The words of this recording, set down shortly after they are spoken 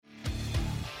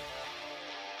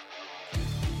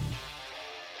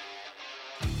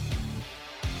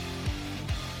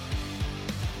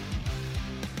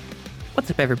What's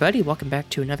up, everybody? Welcome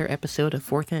back to another episode of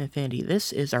Fourth and Infinity.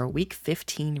 This is our Week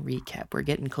 15 recap. We're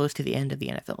getting close to the end of the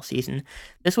NFL season.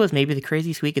 This was maybe the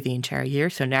craziest week of the entire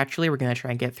year, so naturally we're going to try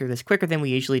and get through this quicker than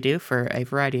we usually do for a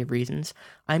variety of reasons.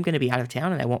 I'm going to be out of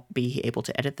town and I won't be able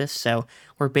to edit this, so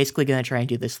we're basically going to try and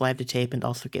do this live to tape and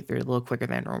also get through it a little quicker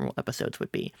than normal episodes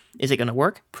would be. Is it going to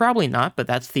work? Probably not, but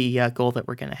that's the goal that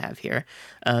we're going to have here.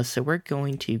 So we're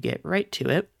going to get right to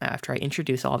it after I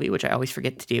introduce all of you, which I always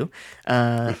forget to do.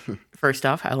 First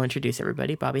off, I'll introduce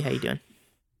everybody. Bobby, how you doing?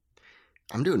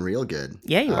 I'm doing real good.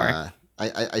 Yeah, you are.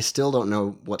 I still don't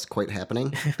know what's quite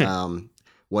happening.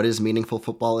 What is meaningful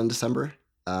football in December?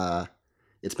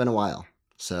 It's been a while,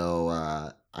 so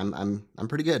I'm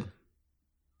pretty good.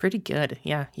 Pretty good.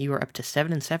 Yeah, you are up to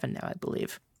 7-7 now, I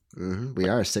believe. Mm-hmm. We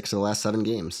are 6 of the last 7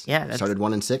 games. Yeah, started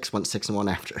 1-6, went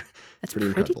 6-1 after. That's pretty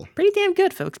incredible. Pretty damn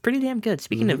good, folks. Pretty damn good.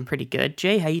 Speaking of pretty good,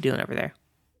 Jay, how you doing over there?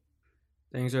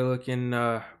 Things are looking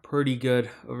pretty good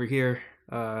over here.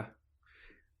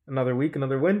 Another week,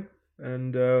 another win,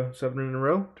 and 7 in a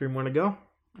row, 3 more to go.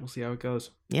 We'll see how it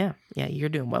goes. Yeah, you're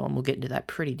doing well, and we'll get into that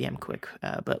pretty damn quick.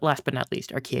 But last but not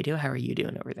least, Arcadio, how are you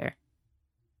doing over there?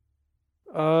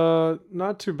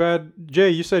 Not too bad. Jay,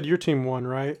 you said your team won,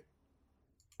 right?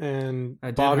 And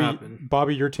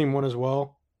Bobby, your team won as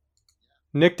well.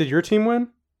 Nick, did your team win?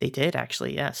 They did,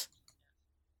 actually, yes.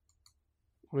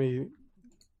 Let me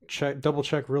double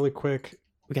check really quick.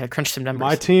 We gotta crunch some numbers.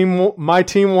 My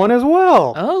team won as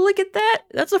well. Oh, look at that!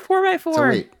 That's a 4x4. So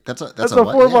wait, that's a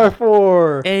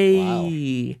 4x4.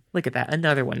 Hey, wow. Look at that!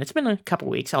 Another one. It's been a couple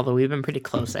weeks, although we've been pretty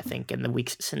close, I think, in the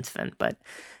weeks since then. But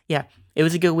yeah, it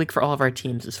was a good week for all of our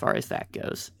teams as far as that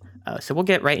goes. So we'll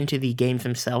get right into the games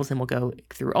themselves, and we'll go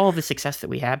through all of the success that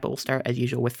we had, but we'll start, as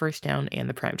usual, with First Down and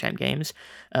the primetime games.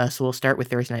 So we'll start with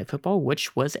Thursday Night Football,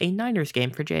 which was a Niners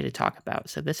game for Jay to talk about.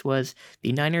 So this was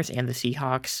the Niners and the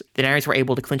Seahawks. The Niners were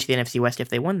able to clinch the NFC West if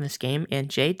they won this game, and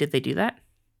Jay, did they do that?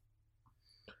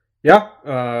 Yeah,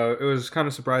 it was kind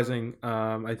of surprising.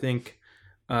 I think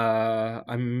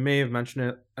I may have mentioned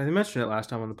it. I mentioned it last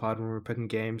time on the pod when we were picking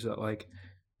games that, like,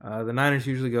 the Niners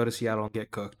usually go to Seattle and get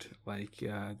cooked. Like,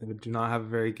 they do not have a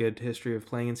very good history of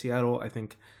playing in Seattle. I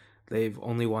think they've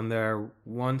only won there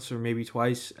once or maybe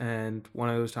twice, and one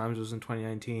of those times was in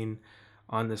 2019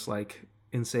 on this, like,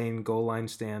 insane goal line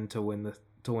stand to win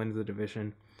the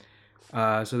division.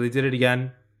 So they did it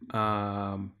again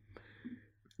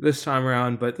this time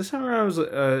around, but this time around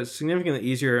was significantly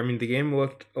easier. I mean, the game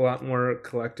looked a lot more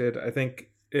collected. I think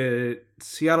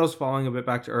Seattle's falling a bit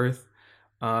back to earth.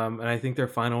 And I think their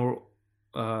final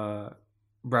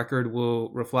record will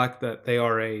reflect that they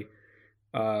are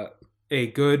a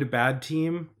good bad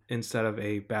team instead of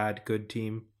a bad good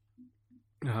team.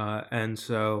 And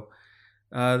so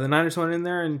the Niners went in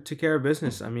there and took care of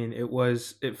business. I mean,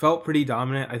 it felt pretty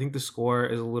dominant. I think the score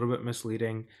is a little bit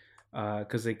misleading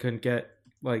because they couldn't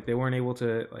they weren't able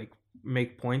to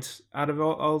make points out of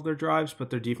all of their drives, but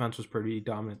their defense was pretty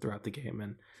dominant throughout the game,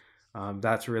 and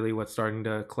that's really what's starting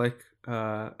to click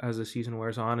as the season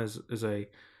wears on is a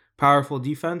powerful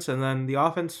defense, and then the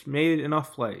offense made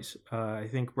enough plays. I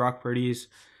think Brock Purdy's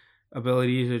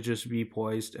ability to just be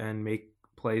poised and make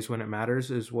plays when it matters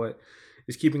is what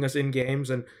is keeping us in games.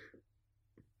 And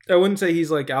I wouldn't say he's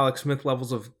like Alex Smith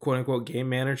levels of quote unquote game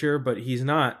manager, but he's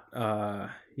not a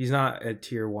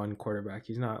tier 1 quarterback.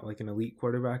 He's not like an elite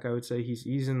quarterback. I would say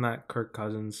he's in that Kirk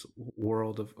Cousins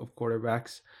world of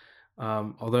quarterbacks.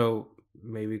 Although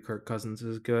maybe Kirk Cousins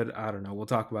is good. I don't know. We'll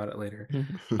talk about it later.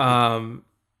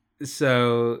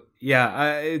 So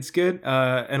yeah, it's good.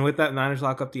 And with that, Niners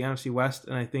lock up the NFC West.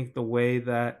 And I think the way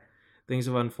that things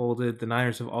have unfolded, the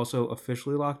Niners have also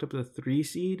officially locked up the 3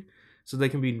 seed. So they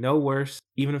can be no worse,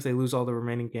 even if they lose all the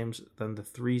remaining games, than the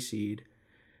 3 seed.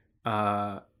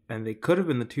 And they could have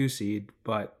been the 2 seed,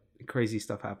 but crazy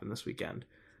stuff happened this weekend.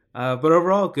 But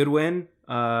overall, good win.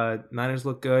 Niners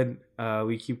look good.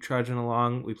 We keep trudging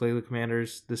along. We play the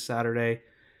Commanders this Saturday,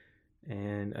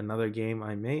 and another game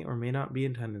I may or may not be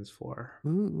in attendance for.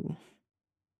 Ooh.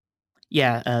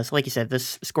 Yeah, so like you said,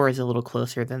 this score is a little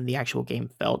closer than the actual game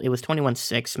felt. It was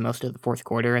 21-6 most of the fourth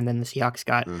quarter, and then the Seahawks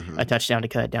got a touchdown to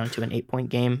cut it down to an 8-point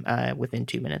game within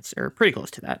 2 minutes, or pretty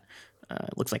close to that.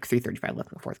 Looks like 3:35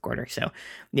 left in the fourth quarter. So,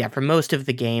 yeah, for most of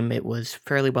the game, it was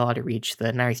fairly well out of reach.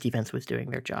 The Niners defense was doing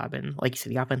their job, and like you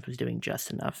said, the offense was doing just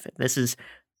enough. This is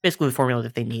basically the formula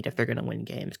that they need if they're going to win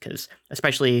games, because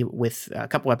especially with a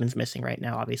couple weapons missing right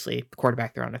now, obviously, the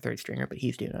quarterback, they're on a third stringer, but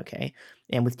he's doing okay.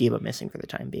 And with Debo missing for the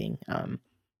time being,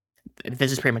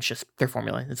 this is pretty much just their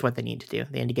formula. It's what they need to do.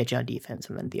 They need to get you on defense,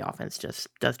 and then the offense just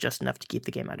does just enough to keep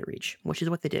the game out of reach, which is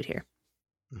what they did here.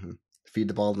 Mm-hmm. Feed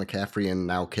the ball to McCaffrey and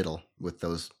now Kittle with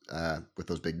those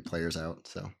big players out.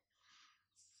 So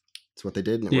It's what they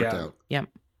did, and it worked out. Yeah.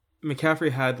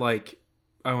 McCaffrey had, like,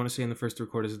 I want to say in the first 3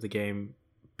 quarters of the game,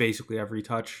 basically every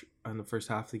touch in the first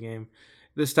half of the game.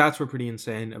 The stats were pretty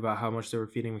insane about how much they were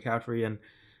feeding McCaffrey, and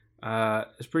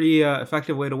it's a pretty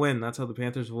effective way to win. That's how the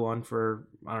Panthers won for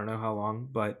I don't know how long,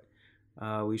 but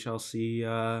we shall see.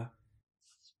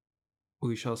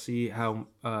 We shall see how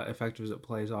effective it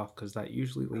plays off, because that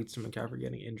usually leads to McCaffrey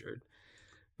getting injured.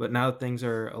 But now things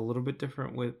are a little bit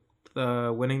different with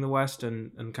winning the West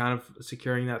and kind of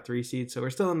securing that 3 seed. So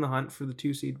we're still in the hunt for the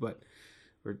 2 seed, but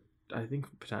we're, I think,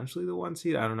 potentially the 1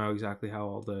 seed. I don't know exactly how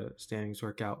all the standings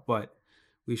work out, but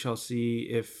we shall see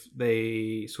if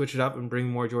they switch it up and bring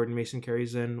more Jordan Mason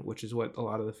carries in, which is what a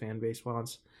lot of the fan base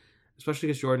wants, especially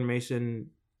because Jordan Mason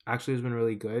actually has been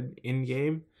really good in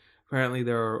game. Apparently,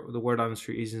 the word on the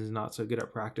street is he's not so good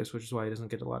at practice, which is why he doesn't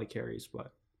get a lot of carries.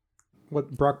 But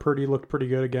Brock Purdy looked pretty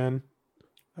good again.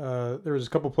 There was a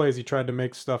couple plays he tried to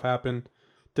make stuff happen.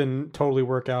 Didn't totally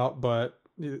work out, but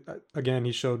again,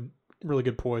 he showed really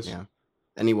good poise. Yeah,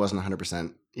 and he wasn't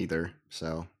 100% either.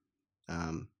 So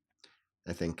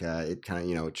I think it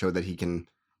kind of, it showed that he can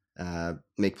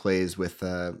make plays with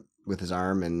his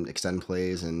arm and extend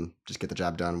plays and just get the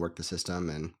job done, work the system,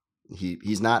 and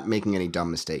he's not making any dumb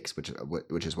mistakes, which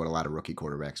is what a lot of rookie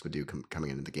quarterbacks would do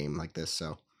coming into the game like this.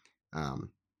 So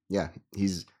yeah,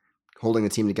 he's holding the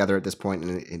team together at this point,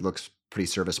 and it looks pretty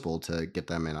serviceable to get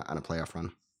them on a playoff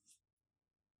run.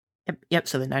 Yep.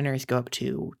 So the Niners go up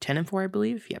to 10-4, I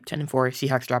believe. Yep, 10-4.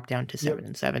 Seahawks drop down to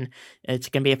 7-7. It's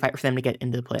going to be a fight for them to get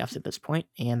into the playoffs at this point,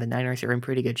 and the Niners are in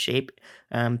pretty good shape.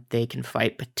 They can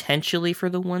fight potentially for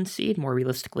the 1 seed. More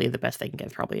realistically, the best they can get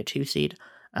is probably a 2 seed.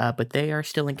 But they are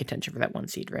still in contention for that 1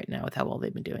 seed right now with how well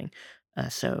they've been doing.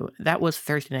 So that was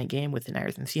Thursday night game with the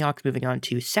Niners and Seahawks. Moving on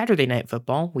to Saturday night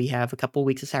football, we have a couple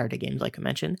weeks of Saturday games, like I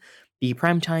mentioned. The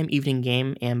primetime evening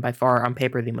game, and by far on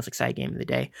paper the most exciting game of the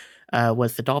day,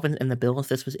 was the Dolphins and the Bills.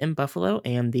 This was in Buffalo,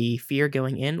 and the fear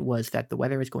going in was that the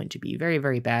weather was going to be very,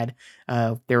 very bad.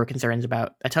 There were concerns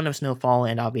about a ton of snowfall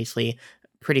and obviously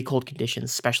pretty cold conditions,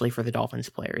 especially for the Dolphins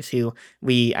players, who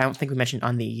I don't think we mentioned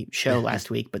on the show last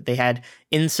week, but they had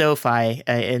in SoFi,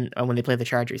 when they played the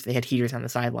Chargers, they had heaters on the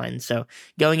sidelines. So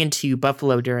going into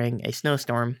Buffalo during a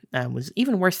snowstorm was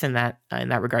even worse than that in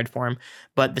that regard for them.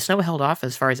 But the snow held off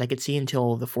as far as I could see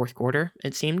until the 4th quarter,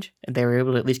 it seemed. They were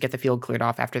able to at least get the field cleared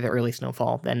off after the early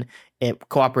snowfall. Then it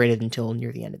cooperated until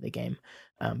near the end of the game.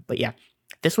 But yeah,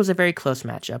 this was a very close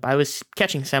matchup. I was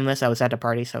catching some of this. I was at a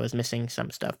party, so I was missing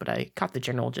some stuff, but I caught the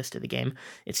general gist of the game.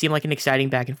 It seemed like an exciting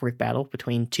back-and-forth battle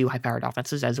between 2 high-powered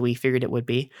offenses, as we figured it would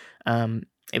be.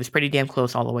 It was pretty damn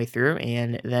close all the way through,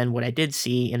 and then what I did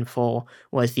see in full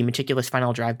was the meticulous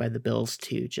final drive by the Bills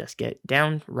to just get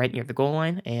down right near the goal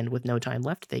line, and with no time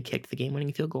left, they kicked the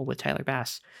game-winning field goal with Tyler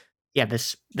Bass. Yeah,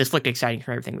 this looked exciting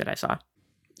from everything that I saw.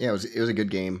 Yeah, it was a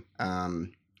good game.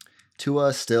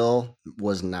 Tua still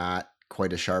was not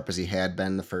quite as sharp as he had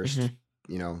been the first,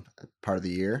 part of the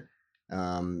year.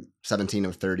 17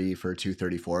 of 30 for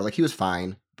 234. Like, he was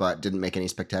fine, but didn't make any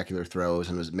spectacular throws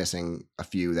and was missing a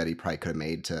few that he probably could have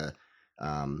made to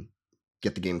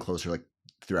get the game closer, like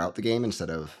throughout the game, instead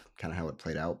of kind of how it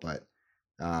played out. But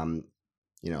Jalen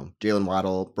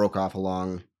Waddle broke off a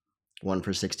long 1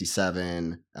 for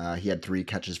 67. He had 3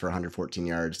 catches for 114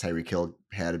 yards. Tyreek Hill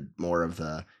had more of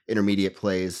the intermediate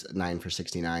plays, 9 for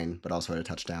 69, but also had a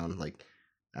touchdown.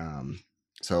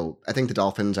 So I think the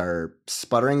Dolphins are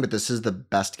sputtering, but this is the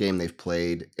best game they've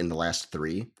played in the last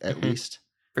 3, at least.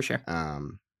 For sure.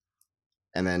 And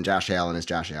then Josh Allen is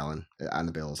Josh Allen on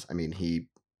the Bills. I mean, he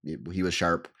was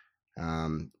sharp,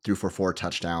 threw for 4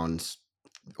 touchdowns,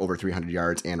 over 300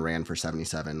 yards, and ran for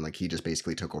 77. Like, he just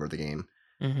basically took over the game.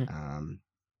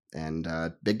 And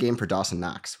big game for Dawson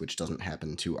Knox, which doesn't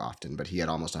happen too often, but he had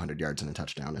almost 100 yards and a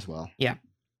touchdown as well. Yeah,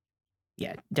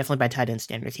 definitely by tight end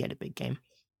standards, he had a big game.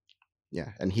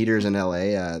 Yeah, and heaters in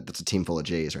LA, that's a team full of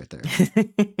Jays right there.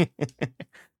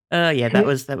 Yeah, that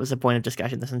was a point of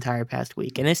discussion this entire past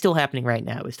week, and it's still happening right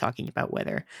now, is talking about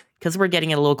weather, because we're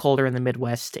getting it a little colder in the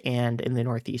Midwest and in the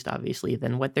Northeast, obviously,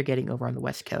 than what they're getting over on the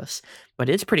West Coast. But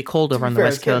it's pretty cold over on the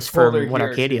West Coast from what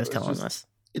Arcadio's telling us.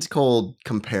 It's cold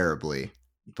comparably,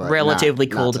 but relatively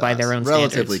cold by their own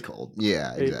standards. Relatively cold,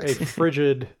 yeah, exactly. A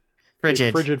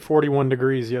frigid 41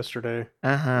 degrees yesterday.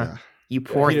 Yeah. You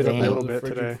poor thing. A little bit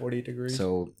today. 40 degrees.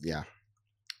 So yeah,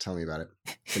 tell me about it.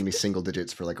 It's gonna be single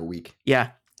digits for like a week.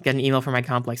 Yeah, got an email from my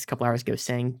complex a couple hours ago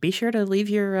saying, "Be sure to leave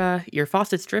your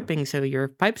faucets dripping so your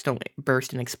pipes don't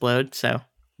burst and explode." So.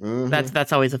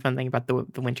 That's always a fun thing about the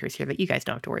winters here that you guys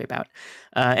don't have to worry about.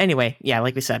 Anyway, yeah,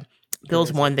 like we said,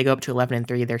 Bills won. They go up to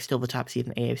 11-3. They're still the top seed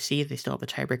in the AFC. They still have the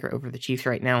tiebreaker over the Chiefs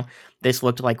right now. This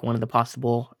looked like one of the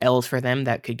possible L's for them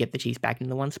that could get the Chiefs back into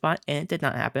the one spot, and it did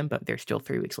not happen, but there's still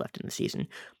 3 weeks left in the season.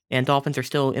 And Dolphins are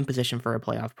still in position for a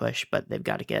playoff push, but they've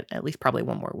got to get at least probably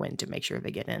one more win to make sure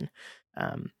they get in,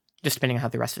 just depending on how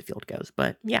the rest of the field goes.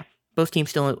 But yeah, both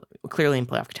teams still clearly in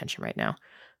playoff contention right now.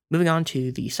 Moving on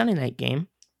to the Sunday night game,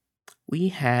 we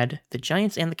had the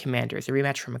Giants and the Commanders, a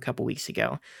rematch from a couple weeks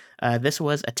ago. This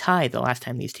was a tie the last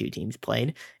time these two teams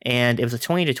played, and it was a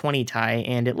 20-20 tie,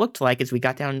 and it looked like as we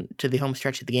got down to the home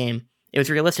stretch of the game, it was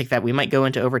realistic that we might go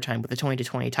into overtime with a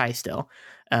 20-20 tie still.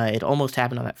 It almost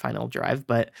happened on that final drive,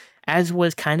 but as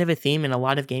was kind of a theme in a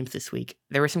lot of games this week,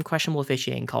 there were some questionable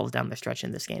officiating calls down the stretch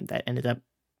in this game that ended up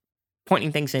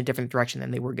pointing things in a different direction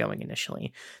than they were going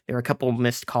initially. There were a couple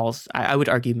missed calls, I would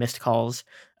argue missed calls,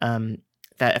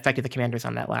 that affected the Commanders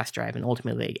on that last drive, and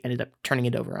ultimately they ended up turning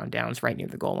it over on downs right near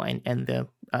the goal line, and the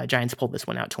Giants pulled this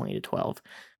one out 20-12.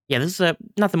 Yeah, this is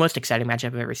not the most exciting matchup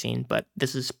I've ever seen, but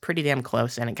this is pretty damn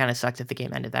close, and it kind of sucked that the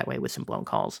game ended that way with some blown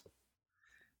calls.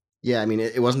 Yeah, I mean,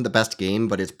 it wasn't the best game,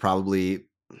 but it's probably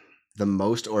the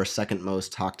most or second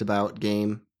most talked about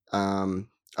game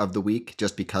of the week,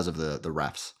 just because of the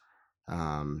refs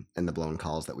and the blown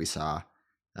calls that we saw.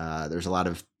 There's a lot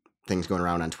of things going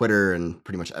around on Twitter and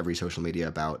pretty much every social media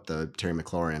about the Terry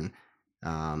McLaurin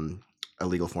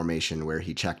illegal formation where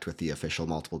he checked with the official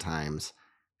multiple times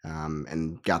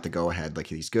and got the go-ahead, like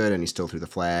he's good, and he still threw the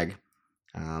flag,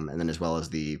 and then as well as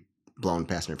the blown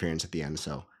pass interference at the end.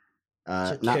 So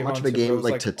not much of a game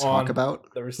like to talk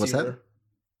about. The receiver. What's that?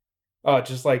 Oh,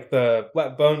 just like the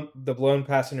blown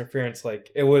pass interference.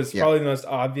 Like it was probably the most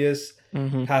obvious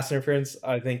pass interference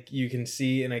I think you can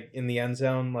see in the end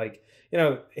zone. Like, you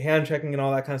know, hand checking and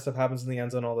all that kind of stuff happens in the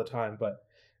end zone all the time, but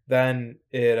then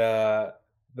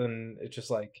it just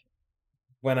like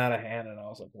went out of hand, and I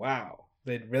was like, wow,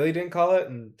 they really didn't call it,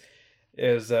 and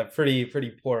it was pretty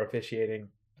poor officiating.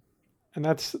 And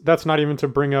that's not even to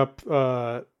bring up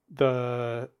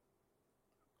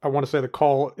I want to say the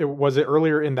call. Was it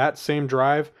earlier in that same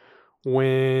drive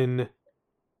when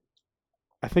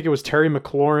I think it was Terry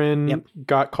McLaurin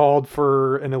got called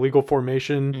for an illegal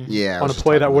formation on a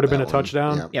play that would have been a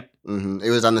touchdown? Yep. Mm-hmm.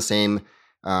 It was on the same.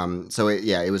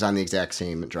 It was on the exact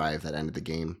same drive that ended the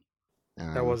game.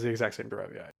 That was the exact same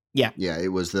drive, Yeah, it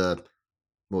was the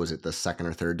second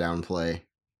or third down play?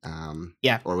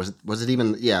 Or was it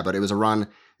even? Yeah, but it was a run.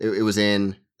 It was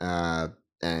in,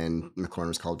 and McLaurin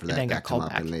was called for that. And then got called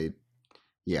back. And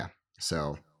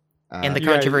so. And the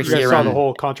controversy you guys around saw the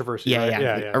whole controversy.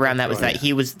 Around that was that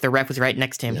the ref was right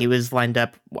next to him. He was lined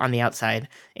up on the outside,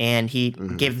 and he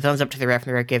gave the thumbs up to the ref,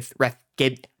 and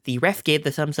the ref gave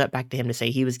the thumbs up back to him to say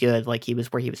he was good, like he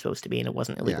was where he was supposed to be, and it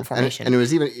wasn't illegal formation. And it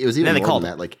was even more than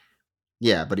that. Like,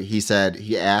 yeah, but he said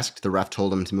he asked, the ref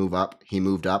told him to move up. He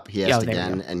moved up. He asked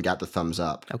again and got the thumbs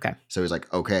up. Okay. So he's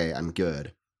like, okay, I'm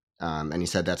good. And he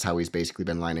said that's how he's basically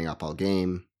been lining up all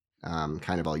game.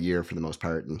 Kind of all year for the most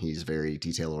part, and he's very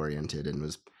detail oriented,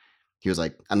 and he was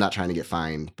like, I'm not trying to get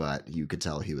fined, but you could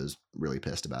tell he was really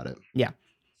pissed about it. Yeah,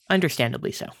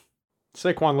 understandably so.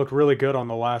 Saquon looked really good on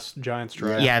the last Giants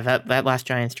drive. Yeah, that last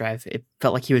Giants drive, it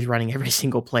felt like he was running every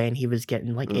single play, and he was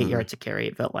getting like 8 yards a carry.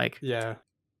 It felt like. Yeah.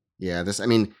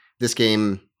 This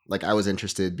game, like, I was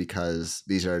interested because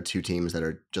these are two teams that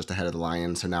are just ahead of the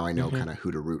Lions, so now I know kind of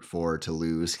who to root for to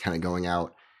lose, kind of going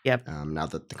out. Yep. Now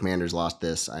that the Commanders lost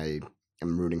this, I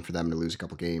am rooting for them to lose a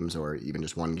couple games or even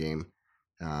just one game.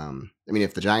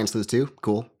 If the Giants lose too,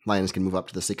 cool. Lions can move up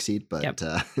to the 6th seed, but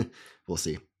we'll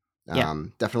see.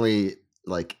 Definitely,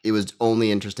 like, it was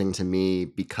only interesting to me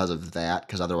because of that,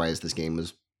 because otherwise this game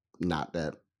was not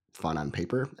that fun on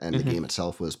paper, and the game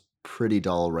itself was pretty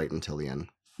dull right until the end.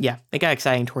 Yeah, it got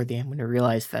exciting toward the end when we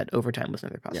realized that overtime was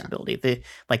another possibility.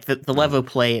 The level of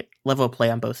play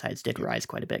on both sides did rise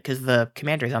quite a bit because the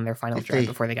Commanders on their final drive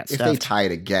before they got stuffed. If they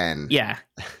tied again,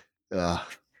 and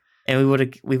we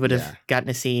would have gotten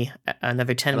to see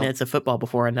another 10 minutes of football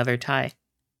before another tie.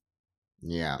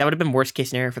 Yeah, that would have been worst case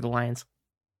scenario for the Lions.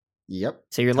 Yep.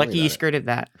 So you're lucky you skirted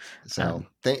that. So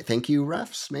thank you,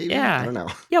 refs. Maybe I don't know.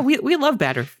 Yeah, we love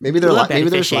batter. Maybe they're Lions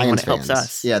when it fans. Helps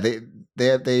us. Yeah,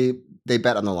 they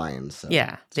bet on the Lions. So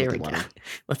yeah, there we go.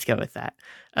 Let's go with that.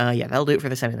 That'll do it for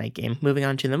the Sunday night game. Moving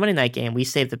on to the Monday night game, we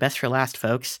saved the best for last,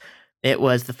 folks. It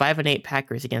was the 5-8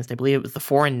 Packers against, I believe it was the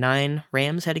 4-9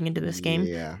 Rams heading into this game.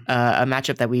 Yeah. A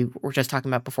matchup that we were just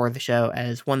talking about before the show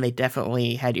as one they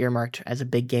definitely had earmarked as a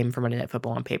big game for Monday Night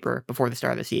Football on paper before the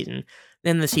start of the season.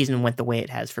 Then the season went the way it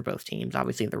has for both teams.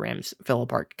 Obviously, the Rams fell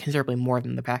apart considerably more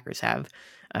than the Packers have.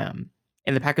 And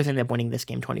the Packers ended up winning this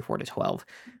game 24-12.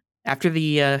 After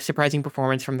the surprising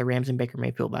performance from the Rams and Baker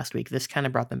Mayfield last week, this kind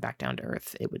of brought them back down to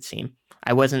earth, it would seem.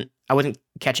 I wasn't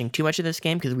catching too much of this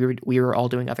game because we were all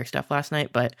doing other stuff last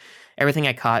night, but everything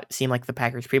I caught seemed like the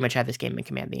Packers pretty much had this game in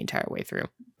command the entire way through.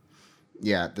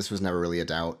 Yeah, this was never really a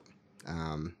doubt.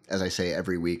 As I say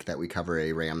every week that we cover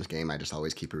a Rams game, I just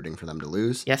always keep rooting for them to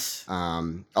lose. Yes.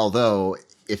 Although,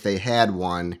 if they had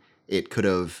won, it could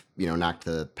have, knocked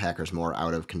the Packers more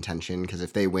out of contention, because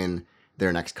if they win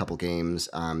their next couple games,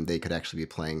 they could actually be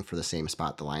playing for the same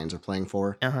spot the Lions are playing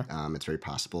for. Uh-huh. It's very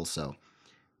possible. So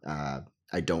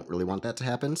I don't really want that to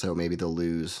happen. So maybe they'll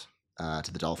lose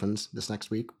to the Dolphins this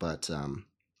next week, but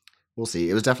we'll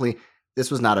see. This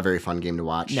was not a very fun game to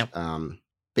watch. No.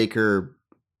 Baker,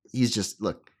 he's just,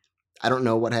 look, I don't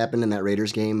know what happened in that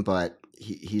Raiders game, but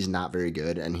he's not very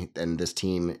good. And this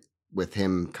team, with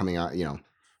him coming out,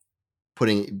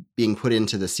 being put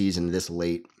into the season this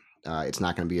late, it's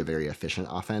not going to be a very efficient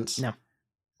offense. No.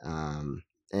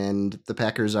 And the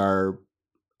Packers are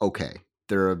okay.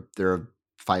 They're a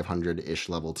 500-ish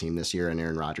level team this year, and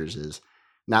Aaron Rodgers is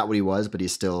not what he was, but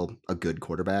he's still a good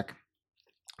quarterback.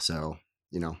 So,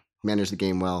 managed the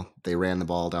game well. They ran the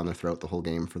ball down their throat the whole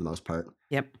game for the most part.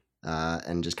 Yep.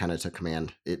 And just kind of took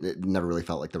command. It never really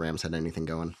felt like the Rams had anything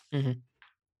going. Mm-hmm.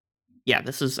 Yeah,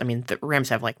 the Rams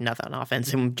have nothing on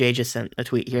offense. And Jay just sent a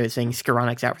tweet here saying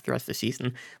Skoronek's out for the rest of the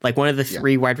season. One of the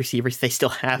three wide receivers they still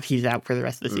have, he's out for the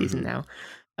rest of the season now.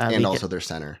 And also their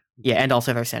center. Yeah, and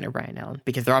also their center, Brian Allen,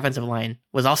 because their offensive line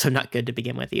was also not good to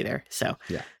begin with either. So,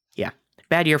 yeah.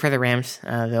 Bad year for the Rams.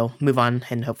 They'll move on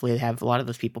and hopefully have a lot of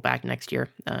those people back next year,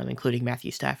 including Matthew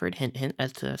Stafford. Hint, hint,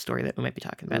 as to a story that we might be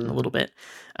talking about in a little bit.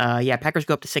 Packers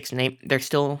go up to 6-8. They're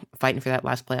still fighting for that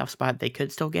last playoff spot. They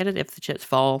could still get it if the chips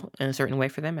fall in a certain way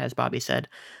for them, as Bobby said.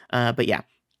 But yeah,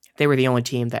 they were the only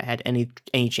team that had any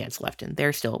chance left, and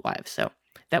they're still alive. So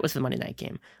that was the Monday night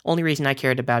game. Only reason I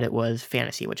cared about it was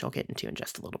fantasy, which I'll get into in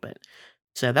just a little bit.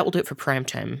 So that will do it for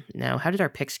primetime. Now, how did our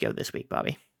picks go this week,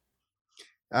 Bobby?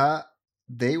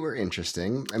 They were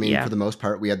interesting. I mean, for the most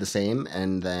part, we had the same,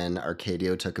 and then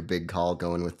Arcadio took a big call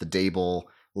going with the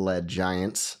Dable-led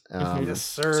Giants. Yes,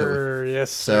 sir.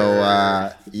 So,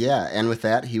 and with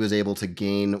that, he was able to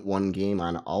gain one game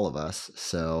on all of us.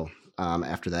 So,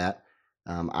 after that,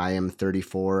 I am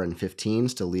 34-15,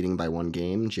 still leading by one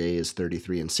game. Jay is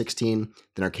 33-16.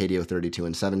 Then Arcadio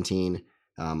 32-17.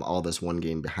 All this one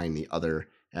game behind the other.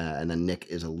 And then Nick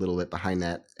is a little bit behind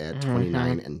that at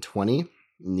 29-20.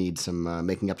 Need some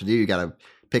making up to do. You got to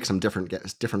pick some different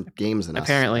games than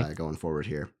us going forward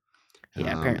here.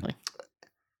 Yeah, apparently.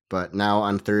 But now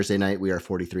on Thursday night, we are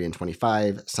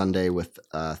 43-25. Sunday with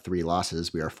 3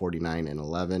 losses, we are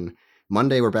 49-11.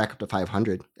 Monday, we're back up to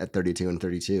 500 at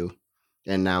 32-32.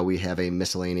 And now we have a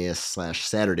miscellaneous /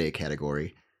 Saturday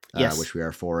category, which we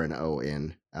are 4-0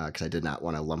 in, because I did not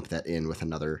want to lump that in with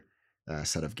another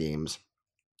set of games.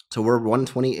 So we're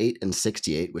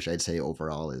 128-68, which I'd say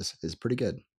overall is pretty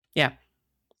good. Yeah,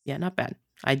 not bad.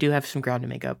 I do have some ground to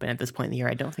make up, and at this point in the year,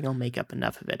 I don't think I'll make up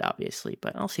enough of it, obviously,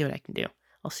 but I'll see what I can do.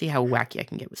 I'll see how wacky I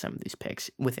can get with some of these picks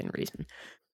within reason.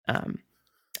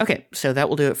 Okay, so that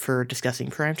will do it for discussing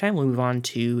primetime. We'll move on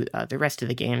to the rest of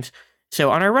the games. So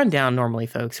on our rundown, normally,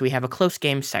 folks, we have a close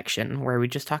game section where we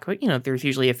just talk about, there's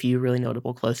usually a few really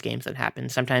notable close games that happen.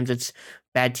 Sometimes it's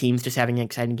bad teams just having an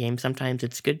exciting game. Sometimes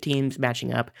it's good teams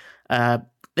matching up.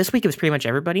 This week it was pretty much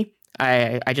everybody.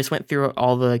 I just went through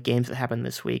all the games that happened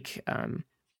this week.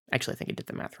 Actually, I think I did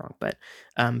the math wrong, but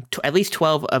at least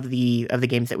 12 of the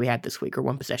games that we had this week are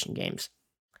one possession games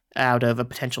out of a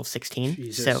potential 16.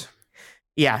 Jesus. So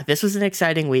yeah, this was an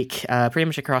exciting week, pretty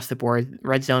much across the board.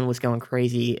 Red Zone was going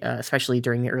crazy, especially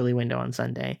during the early window on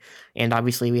Sunday. And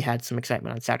obviously we had some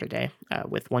excitement on Saturday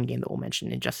with one game that we'll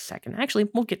mention in just a second. Actually,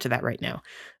 we'll get to that right now.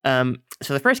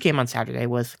 So the first game on Saturday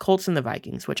was Colts and the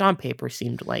Vikings, which on paper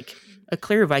seemed like a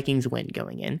clear Vikings win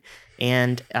going in.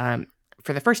 And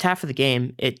for the first half of the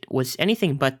game, it was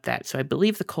anything but that. So I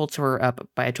believe the Colts were up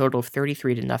by a total of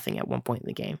 33-0 at one point in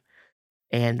the game.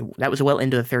 And that was well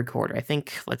into the third quarter. I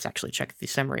think, let's actually check the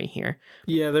summary here.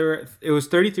 Yeah, it was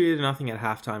 33-0 at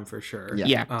halftime for sure.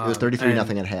 Yeah. It was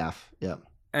 33-0 at half. Yeah.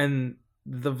 And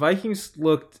the Vikings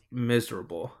looked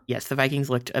miserable. Yes, the Vikings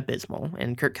looked abysmal,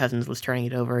 and Kirk Cousins was turning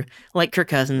it over like Kirk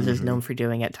Cousins is known for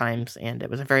doing at times, and it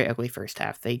was a very ugly first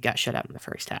half. They got shut out in the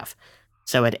first half.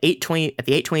 So at the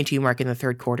 8:22 mark in the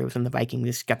third quarter was when the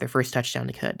Vikings got their first touchdown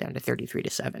to cut it down to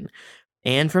 33-7.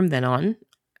 And from then on,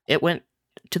 it went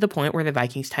to the point where the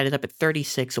Vikings tied it up at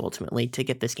 36 ultimately to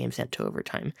get this game sent to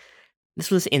overtime. This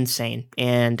was insane,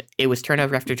 and it was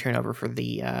turnover after turnover for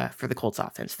the Colts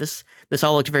offense. This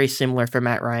all looked very similar for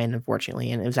Matt Ryan,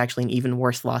 unfortunately, and it was actually an even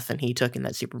worse loss than he took in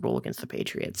that Super Bowl against the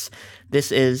Patriots.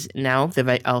 This is now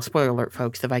spoiler alert,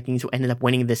 folks. The Vikings ended up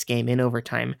winning this game in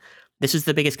overtime. This is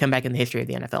the biggest comeback in the history of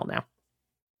the NFL now.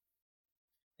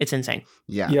 It's insane.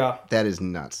 Yeah, that is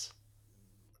nuts.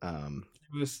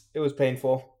 It was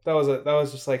painful. That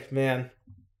was just like, man,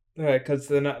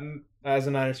 because as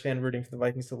a Niners fan, rooting for the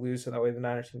Vikings to lose, so that way the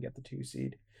Niners can get the 2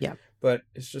 seed. Yeah, but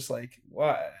it's just like,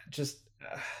 what? Just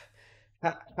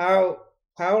how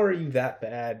are you that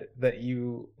bad that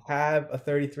you have a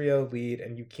 33-0 lead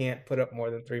and you can't put up more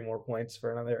than 3 more points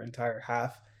for another entire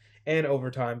half and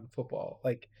overtime football?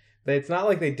 Like, it's not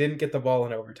like they didn't get the ball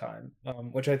in overtime,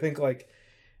 which I think like.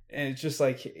 And it's just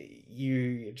like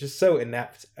you just so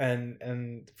inept,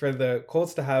 and for the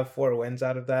Colts to have 4 wins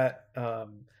out of that,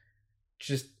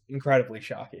 just incredibly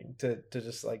shocking to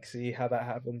just like see how that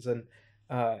happens. And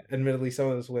admittedly, some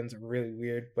of those wins are really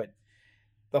weird, but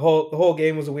the whole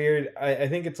game was weird. I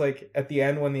think it's like at the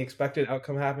end when the expected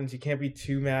outcome happens, you can't be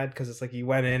too mad because it's like you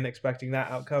went in expecting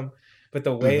that outcome, but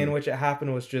the way in which it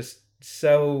happened was just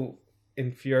so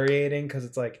infuriating because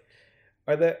it's like.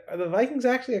 Are the Vikings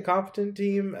actually a competent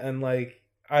team? And like,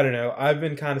 I don't know. I've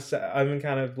been kind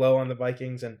of low on the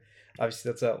Vikings, and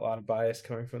obviously that's a lot of bias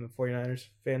coming from the 49ers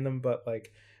fandom. But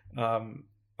like,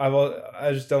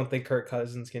 I just don't think Kirk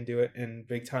Cousins can do it in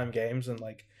big time games, and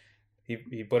like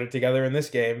he put it together in this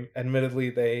game. Admittedly,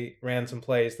 they ran some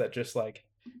plays that just like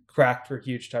cracked for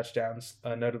huge touchdowns,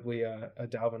 notably a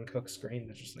Dalvin Cook screen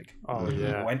that just like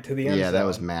went to the end zone. Yeah, that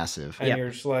was massive. And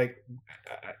you're just like.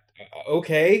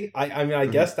 Okay, I mean, I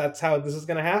guess that's how this is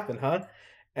gonna happen, huh?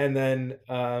 And then,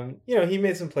 he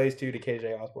made some plays too to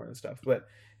KJ Osborne and stuff, but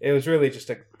it was really just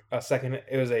a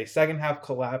second half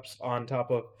collapse on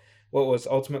top of what was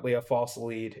ultimately a false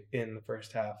lead in the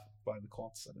first half by the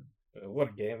Colts. And what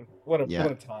a game! What a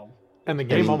time! And the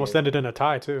game almost ended in a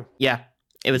tie too. Yeah,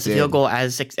 it was a field goal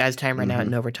as time ran out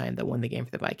in overtime that won the game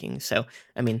for the Vikings. So,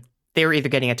 I mean. They were either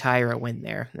getting a tie or a win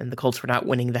there, and the Colts were not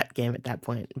winning that game at that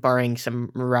point, barring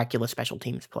some miraculous special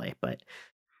teams play. But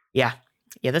yeah,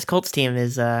 this Colts team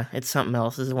is it's something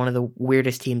else. This is one of the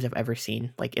weirdest teams I've ever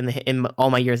seen, like in all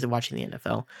my years of watching the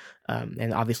NFL.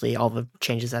 And obviously, all the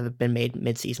changes that have been made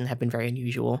mid-season have been very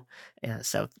unusual.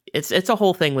 So it's a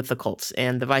whole thing with the Colts,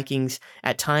 and the Vikings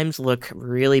at times look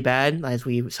really bad, as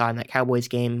we saw in that Cowboys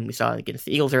game. We saw against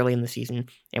the Eagles early in the season,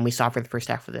 and we saw for the first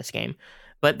half of this game.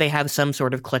 But they have some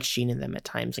sort of clutch gene in them at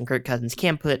times, and Kirk Cousins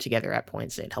can put it together at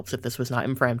points. It helps if this was not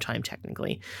in prime time,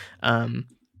 technically.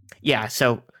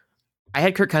 So I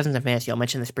had Kirk Cousins in fantasy. I'll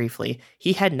mention this briefly.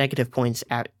 He had negative points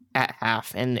at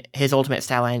half, and his ultimate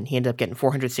stat line, he ended up getting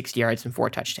 460 yards and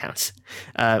 4 touchdowns.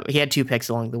 He had 2 picks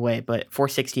along the way, but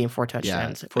 460 and 4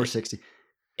 touchdowns. Yeah, 460.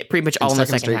 Pretty much all in the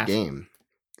second half.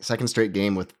 Second straight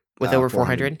game with over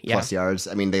 400 plus yards.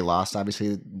 I mean, they lost,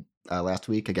 obviously, last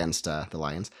week against the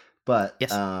Lions. But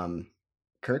yes.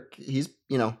 Kirk, he's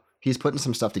putting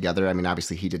some stuff together. I mean,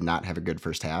 obviously he did not have a good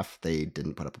first half. They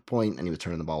didn't put up a point, and he was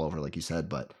turning the ball over, like you said.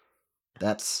 But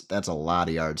that's a lot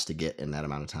of yards to get in that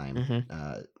amount of time.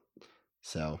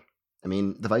 So, I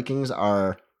mean, the Vikings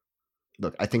I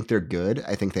think they're good.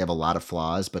 I think they have a lot of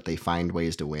flaws, but they find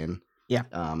ways to win. Yeah.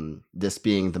 This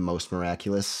being the most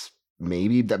miraculous,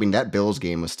 maybe. I mean, that Bills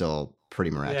game was still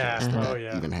pretty miraculous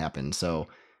that even happened. So.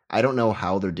 I don't know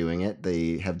how they're doing it.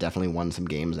 They have definitely won some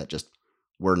games that just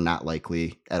were not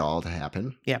likely at all to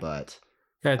happen. Yeah. But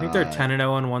I think they're 10-0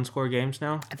 in 1-score games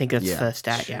now. I think that's the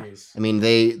stat, I mean,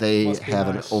 they have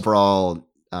an overall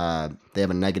they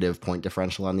have a negative point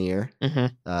differential on the year.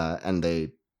 And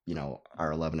they,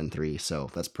 are 11-3, so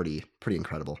that's pretty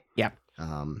incredible. Yeah.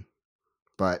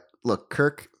 But look,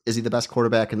 Kirk, is he the best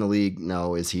quarterback in the league?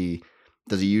 No. Does he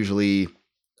usually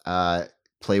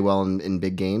play well in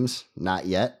big games? Not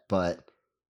yet, but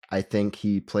I think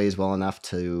he plays well enough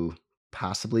to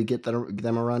possibly get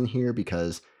them a run here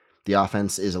because the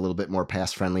offense is a little bit more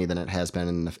pass friendly than it has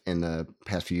been in the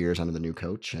past few years under the new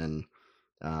coach, and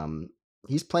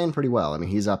he's playing pretty well. I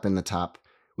mean, he's up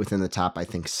within the top, I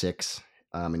think 6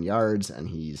 in yards, and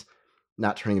he's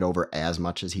not turning it over as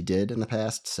much as he did in the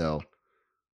past. So,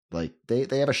 like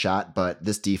they have a shot, but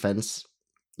this defense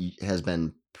has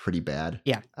been pretty bad.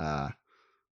 Yeah.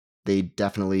 They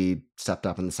definitely stepped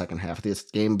up in the second half of this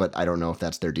game, but I don't know if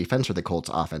that's their defense or the Colts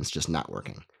offense just not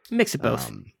working. Mix of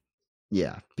both.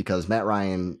 Yeah, because Matt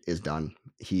Ryan is done.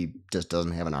 He just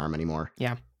doesn't have an arm anymore.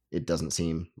 Yeah. It doesn't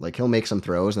seem like he'll make some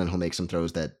throws, and then he'll make some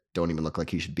throws that don't even look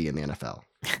like he should be in the NFL.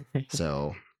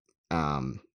 So,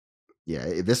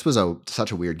 yeah, this was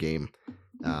such a weird game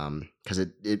because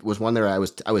it was one that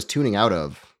I was tuning out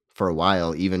of for a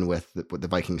while, even with the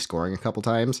Vikings scoring a couple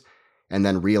times, and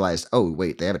then realized, oh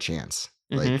wait, they have a chance.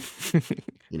 Like,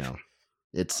 you know,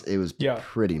 it was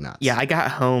pretty nuts. Yeah, I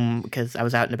got home because I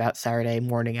was out and about Saturday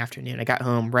morning, afternoon. I got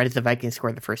home right as the Vikings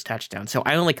scored the first touchdown. So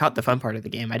I only caught the fun part of the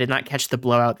game. I did not catch the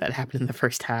blowout that happened in the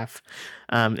first half.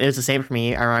 It was the same for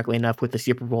me, ironically enough, with the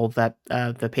Super Bowl that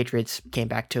the Patriots came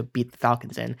back to beat the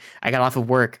Falcons in. I got off of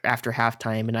work after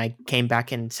halftime, and I came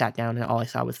back and sat down, and all I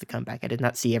saw was the comeback. I did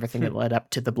not see everything that led up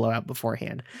to the blowout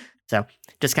beforehand. So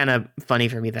just kind of funny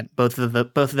for me that both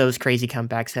of those crazy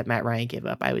comebacks that Matt Ryan gave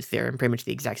up, I was there and pretty much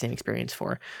the exact same experience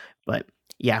for. But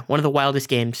yeah, one of the wildest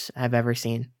games I've ever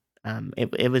seen.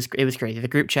 It was crazy. The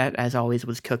group chat, as always,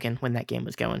 was cooking when that game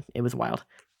was going. It was wild.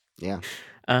 Yeah.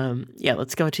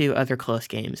 Let's go to other close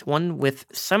games. One with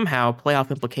somehow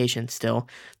playoff implications still.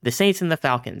 The Saints and the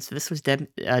Falcons. This was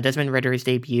Desmond Ridder's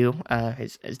debut,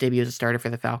 his debut as a starter for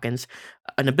the Falcons.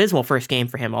 An abysmal first game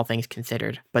for him, all things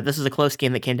considered. But this is a close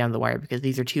game that came down the wire because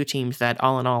these are two teams that,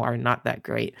 all in all, are not that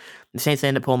great. The Saints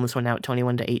ended up pulling this one out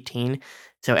 21-18.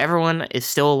 So everyone is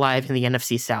still alive in the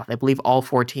NFC South. I believe all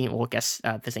 14, well, I guess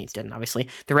the Saints didn't, obviously.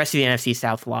 The rest of the NFC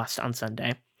South lost on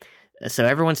Sunday. So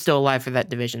everyone's still alive for that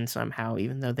division somehow,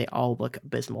 even though they all look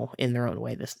abysmal in their own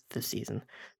way this season.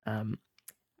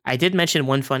 I did mention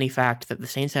one funny fact that the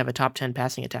Saints have a top 10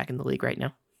 passing attack in the league right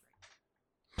now.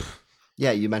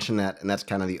 Yeah, you mentioned that, and that's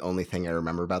kind of the only thing I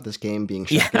remember about this game being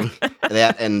shocking. Yeah.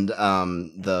 That and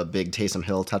the big Taysom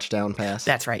Hill touchdown pass.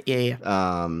 That's right,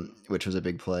 yeah. Which was a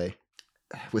big play.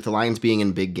 With the Lions being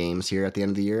in big games here at the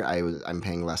end of the year, I'm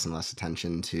paying less and less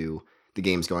attention to the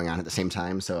games going on at the same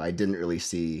time, so I didn't really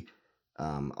see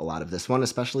a lot of this one,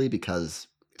 especially because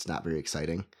it's not very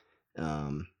exciting.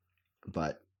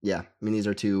 But yeah, I mean, these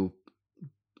are two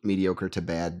mediocre to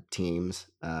bad teams,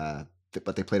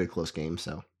 but they played a close game,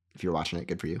 so if you're watching it,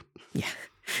 good for you. Yeah.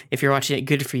 If you're watching it,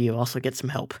 good for you. Also get some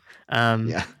help.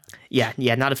 Yeah,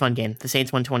 not a fun game. The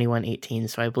Saints won 21-18,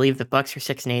 so I believe the Bucs are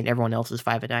 6-8 and everyone else is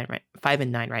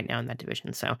 5-9 right now in that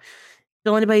division. So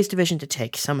still anybody's division to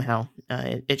take somehow.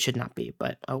 It should not be,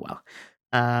 but oh well.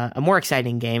 A more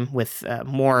exciting game with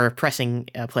more pressing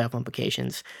playoff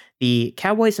implications. The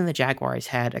Cowboys and the Jaguars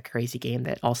had a crazy game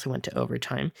that also went to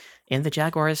overtime, and the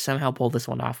Jaguars somehow pulled this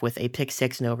one off with a pick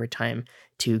six in overtime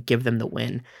to give them the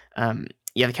win.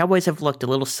 The Cowboys have looked a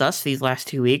little sus these last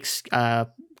 2 weeks,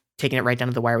 taking it right down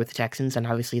to the wire with the Texans, and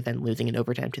obviously then losing in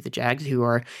overtime to the Jags, who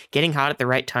are getting hot at the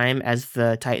right time as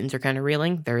the Titans are kind of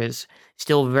reeling. There is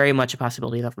still very much a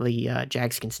possibility that the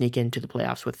Jags can sneak into the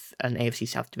playoffs with an AFC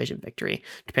South division victory,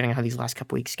 depending on how these last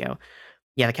couple weeks go.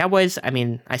 Yeah, the Cowboys, I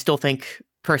mean, I still think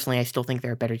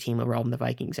they're a better team overall than the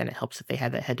Vikings, and it helps that they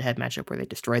had that head-to-head matchup where they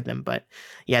destroyed them. But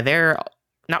yeah, they're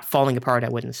not falling apart, I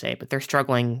wouldn't say, but they're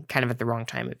struggling kind of at the wrong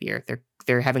time of year.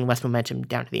 They're having less momentum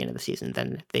down to the end of the season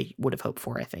than they would have hoped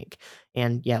for, I think.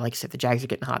 And yeah, like I said, the Jags are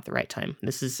getting hot at the right time.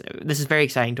 This is very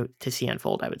exciting to see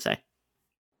unfold, I would say.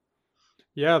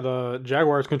 Yeah, the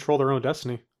Jaguars control their own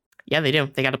destiny. Yeah, they do.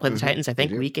 They got to play the Titans, I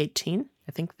think, week 18.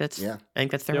 I think that's their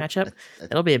matchup.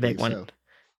 It'll be a big one.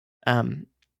 So.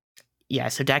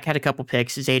 So Dak had a couple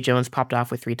picks. Zay Jones popped off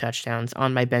with 3 touchdowns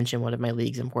on my bench in one of my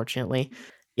leagues, unfortunately.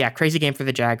 Yeah, crazy game for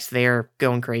the Jags. They're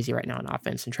going crazy right now on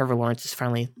offense, and Trevor Lawrence is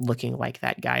finally looking like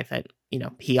that guy that,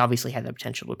 he obviously had the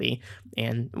potential to be.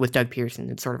 And with Doug Pearson,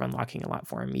 it's sort of unlocking a lot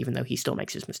for him, even though he still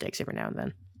makes his mistakes every now and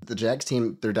then. The Jags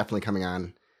team, they're definitely coming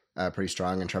on pretty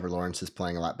strong, and Trevor Lawrence is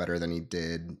playing a lot better than he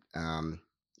did.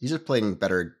 He's just playing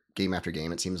better game after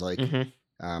game, it seems like.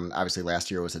 Mm-hmm. Obviously, last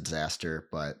year was a disaster,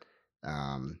 but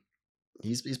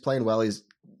he's playing well. He's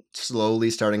slowly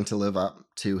starting to live up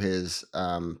to his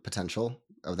potential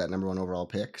of that number 1 overall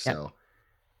pick. So,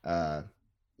 I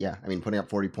mean, putting up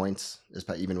 40 points,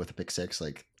 even with a pick 6,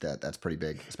 like that's pretty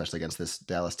big, especially against this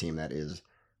Dallas team that is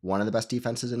one of the best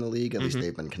defenses in the league. At least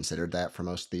they've been considered that for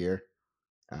most of the year.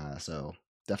 So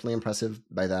definitely impressive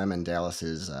by them. And Dallas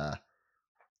is,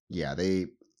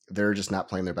 they're just not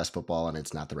playing their best football, and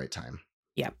it's not the right time.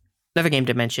 Yeah. Another game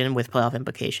to mention with playoff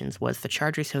implications was the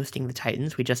Chargers hosting the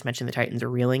Titans. We just mentioned the Titans are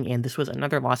reeling, and this was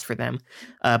another loss for them.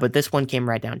 But this one came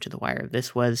right down to the wire.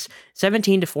 This was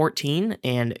 17-14,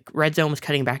 and Red Zone was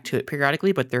cutting back to it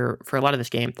periodically, but for a lot of this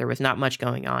game, there was not much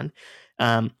going on.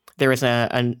 There was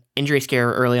an injury scare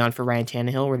early on for Ryan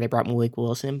Tannehill where they brought Malik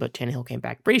Willis in, but Tannehill came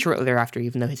back pretty shortly thereafter,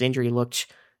 even though his injury looked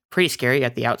pretty scary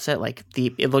at the outset.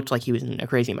 It looked like he was in a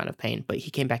crazy amount of pain, but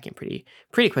he came back in pretty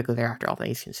quickly thereafter, all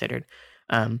things considered.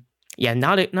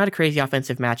 Not a crazy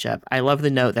offensive matchup. I love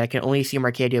the note that I can only see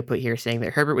Arcadio put here saying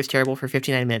that Herbert was terrible for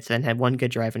 59 minutes and then had one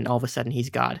good drive and all of a sudden he's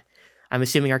God. I'm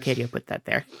assuming Arcadio put that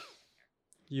there.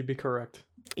 You'd be correct.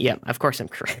 Yeah, of course I'm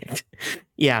correct.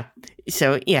 Yeah.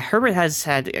 So, yeah, Herbert has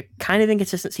had a kind of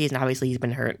inconsistent season. Obviously, he's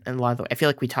been hurt. And I feel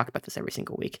like we talk about this every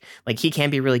single week. Like, he can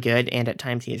be really good, and at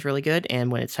times he is really good.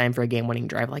 And when it's time for a game-winning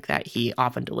drive like that, he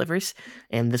often delivers.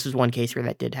 And this is one case where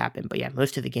that did happen. But yeah,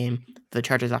 most of the game, the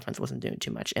Chargers offense wasn't doing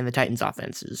too much. And the Titans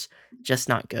offense is just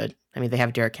not good. I mean, they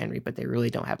have Derrick Henry, but they really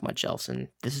don't have much else. And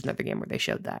this is another game where they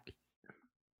showed that.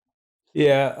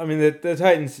 Yeah, I mean, the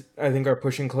Titans, I think, are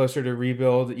pushing closer to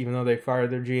rebuild, even though they fired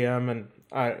their GM, and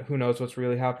who knows what's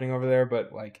really happening over there.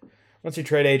 But, like, once you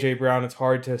trade A.J. Brown, it's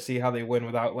hard to see how they win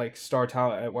without, like, star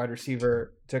talent at wide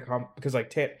receiver to come. Because,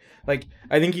 like,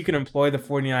 I think you can employ the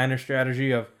 49ers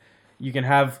strategy of you can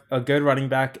have a good running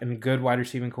back and a good wide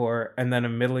receiving core and then a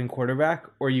middling quarterback,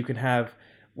 or you can have,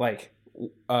 like,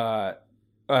 a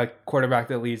quarterback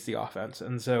that leads the offense.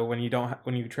 And so when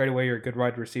you trade away your good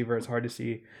wide receiver, it's hard to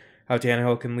see how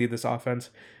Tannehill can lead this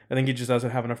offense. I think he just doesn't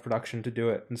have enough production to do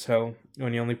it. And so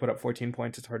when you only put up 14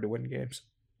 points, it's hard to win games.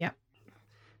 Yeah.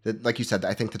 Like you said,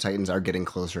 I think the Titans are getting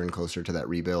closer and closer to that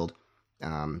rebuild.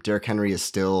 Derrick Henry is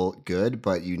still good,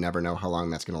 but you never know how long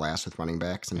that's going to last with running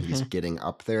backs, and he's getting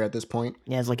up there at this point.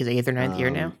 Yeah, it's like his 8th or 9th year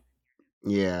now.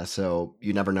 Yeah, so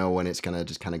you never know when it's going to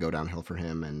just kind of go downhill for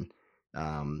him,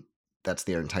 and that's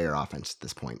their entire offense at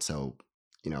this point. So,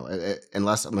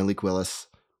 unless Malik Willis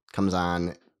comes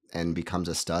on and becomes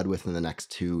a stud within the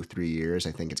next 2-3 years,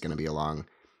 I think it's going to be a long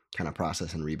kind of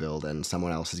process and rebuild, and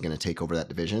someone else is going to take over that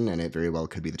division, and it very well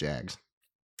could be the Jags.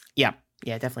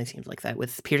 Yeah, it definitely seems like that.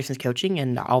 With Peterson's coaching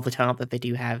and all the talent that they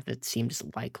do have, that seems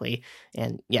likely.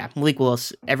 And yeah, Malik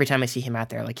Willis, every time I see him out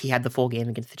there, like he had the full game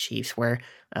against the Chiefs where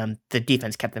the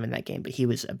defense kept them in that game, but he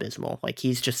was abysmal. Like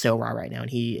he's just so raw right now, and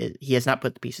he has not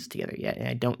put the pieces together yet. And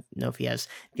I don't know if he has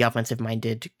the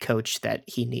offensive-minded coach that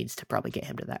he needs to probably get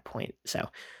him to that point. So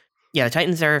yeah, the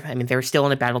Titans they're still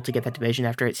in a battle to get that division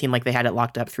after it seemed like they had it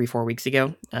locked up 3-4 weeks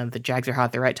ago. The Jags are hot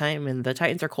at the right time, and the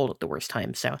Titans are cold at the worst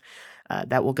time. So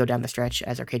that will go down the stretch.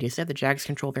 As Arcadia said, the Jags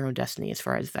control their own destiny as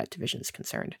far as that division is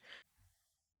concerned.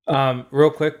 Real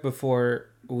quick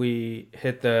before we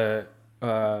hit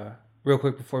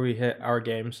our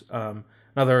games,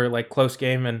 another like close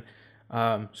game and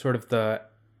sort of the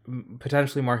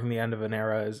potentially marking the end of an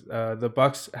era is the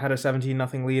Bucks had a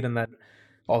 17-0 lead and then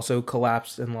also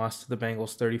collapsed and lost to the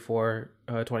Bengals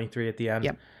 34-23 at the end.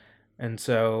 Yep. And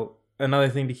so another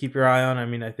thing to keep your eye on. I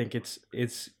mean, I think it's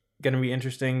going to be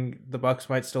interesting. The Bucks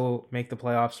might still make the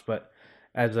playoffs, but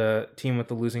as a team with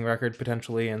the losing record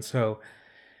potentially. And so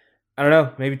I don't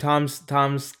know, maybe Tom's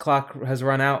clock has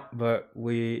run out, but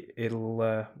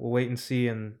we'll wait and see,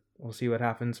 and we'll see what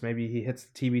happens. Maybe he hits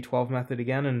the TB12 method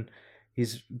again and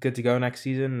he's good to go next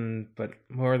season, but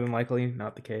more than likely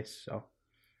not the case. So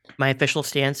my official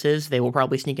stance is they will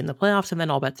probably sneak in the playoffs and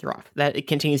then all bets are off. That it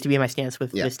continues to be my stance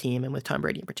with this team and with Tom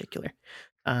Brady in particular.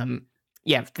 I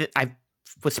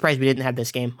was surprised we didn't have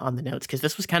this game on the notes because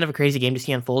this was kind of a crazy game to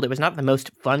see unfold. It was not the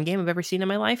most fun game I've ever seen in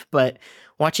my life, but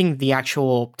watching the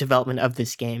actual development of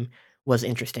this game was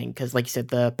interesting because, like you said,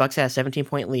 the Bucks had a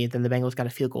 17-point lead, then the Bengals got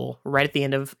a field goal right at the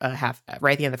end of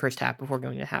the first half before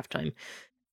going to halftime.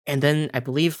 And then I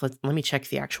believe, let me check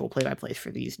the actual play-by-plays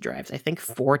for these drives. I think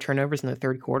 4 turnovers in the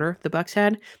third quarter the Bucks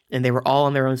had, and they were all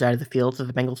on their own side of the field, so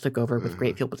the Bengals took over with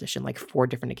great field position, like 4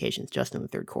 different occasions just in the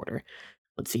third quarter.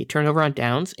 Let's see, turnover on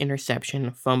downs,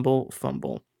 interception, fumble,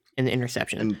 and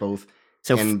interception.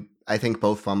 And I think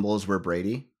both fumbles were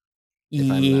Brady.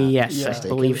 Yes, I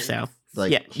believe so.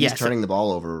 He's turning the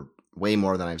ball over way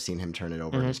more than I've seen him turn it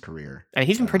over in his career. And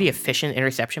he's been pretty efficient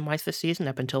interception-wise this season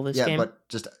up until this game.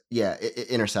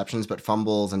 Interceptions, but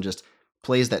fumbles and just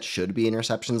plays that should be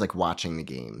interceptions, like watching the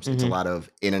games. It's a lot of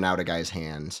in and out of guys'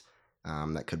 hands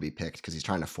that could be picked because he's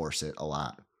trying to force it a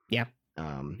lot. Yeah.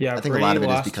 I think a lot of it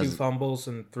is because 2 fumbles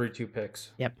and 2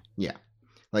 picks. Yep. Yeah.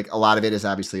 Like a lot of it is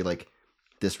obviously like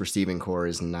this receiving core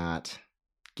is not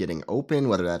getting open,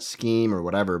 whether that's scheme or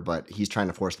whatever, but he's trying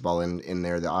to force the ball in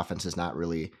there. The offense is not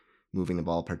really moving the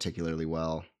ball particularly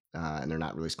well, and they're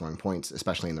not really scoring points,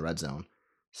 especially in the red zone.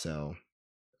 So,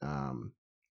 I'm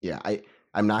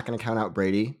not going to count out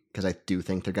Brady because I do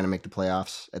think they're going to make the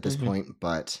playoffs at this point,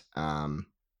 but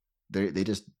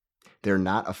they're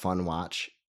not a fun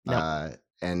watch. No.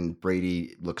 And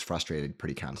Brady looks frustrated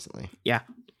pretty constantly. Yeah.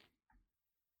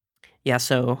 Yeah,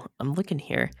 so I'm looking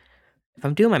here. If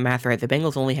I'm doing my math right, the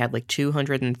Bengals only had like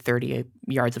 230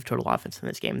 yards of total offense in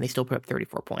this game. They still put up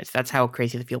 34 points. That's how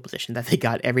crazy the field position that they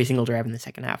got every single drive in the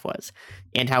second half was,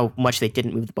 and how much they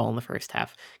didn't move the ball in the first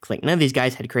half. Because none of these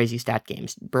guys had crazy stat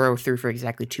games. Burrow threw for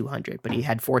exactly 200, but he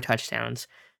had 4 touchdowns.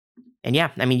 And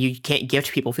yeah, I mean, you can't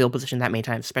gift people field position that many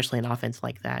times, especially an offense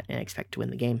like that, and expect to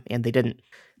win the game. And they didn't.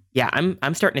 Yeah,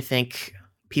 I'm starting to think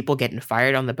people getting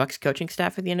fired on the Bucs coaching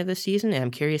staff at the end of this season, and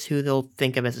I'm curious who they'll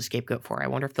think of as a scapegoat for. I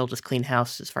wonder if they'll just clean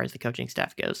house as far as the coaching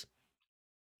staff goes.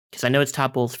 Because I know it's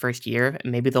Todd Bowles' first year.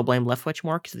 Maybe they'll blame Leftwich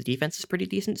more because the defense is pretty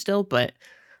decent still, but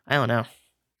I don't know.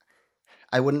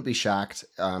 I wouldn't be shocked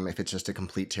if it's just a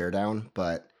complete teardown,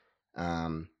 but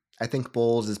I think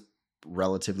Bowles is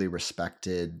relatively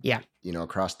respected,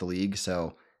 across the league.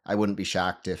 So I wouldn't be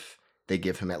shocked if they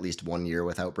give him at least 1 year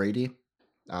without Brady,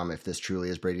 if this truly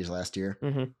is Brady's last year.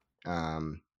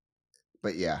 Mm-hmm.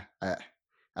 But yeah, I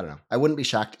don't know. I wouldn't be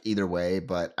shocked either way,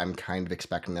 but I'm kind of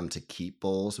expecting them to keep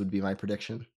Bowles would be my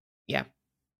prediction. Yeah,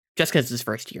 just because it's his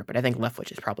first year, but I think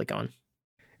Leftwich is probably gone.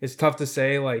 It's tough to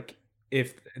say, like,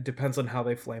 if it depends on how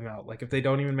they flame out. Like, if they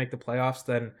don't even make the playoffs,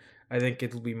 then I think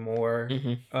it'll be more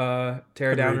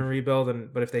tear down and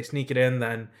rebuild. But if they sneak it in,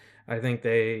 then I think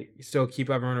they still keep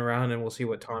everyone around, and we'll see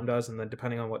what Tom does. And then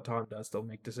depending on what Tom does, they'll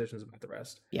make decisions about the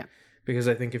rest. Yeah. Because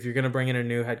I think if you're going to bring in a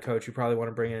new head coach, you probably want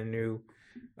to bring in a new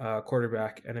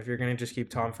quarterback. And if you're going to just keep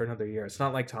Tom for another year, it's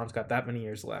not like Tom's got that many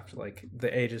years left. Like,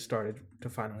 the age has started to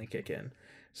finally kick in.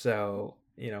 So,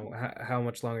 how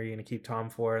much longer are you going to keep Tom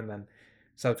for? And then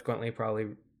subsequently, probably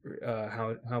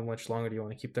how much longer do you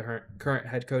want to keep the current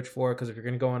head coach for? Because if you're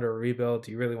going to go under a rebuild,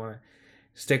 do you really want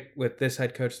to stick with this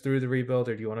head coach through the rebuild,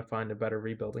 or do you want to find a better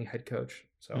rebuilding head coach?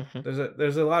 So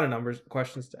there's a lot of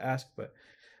questions to ask, but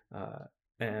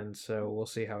and so we'll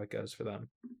see how it goes for them.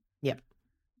 Yep.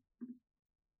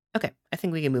 Okay, I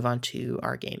think we can move on to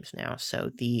our games now. So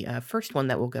the first one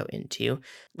that we'll go into,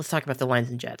 let's talk about the Lions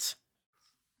and Jets.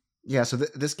 Yeah, so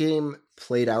this game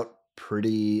played out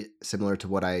pretty similar to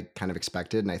what I kind of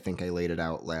expected, and I think I laid it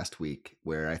out last week,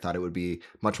 where I thought it would be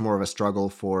much more of a struggle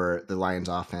for the Lions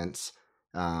offense,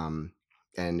 and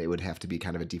it would have to be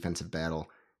kind of a defensive battle,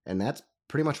 and that's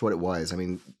pretty much what it was. I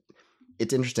mean,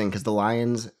 it's interesting because the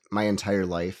Lions, my entire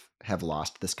life, have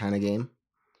lost this kind of game.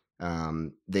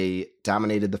 They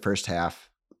dominated the first half,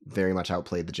 very much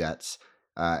outplayed the Jets,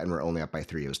 and were only up by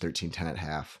 3. It was 13-10 at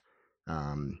half.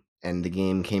 And the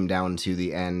game came down to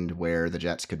the end where the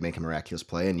Jets could make a miraculous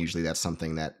play, and usually that's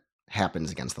something that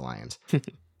happens against the Lions.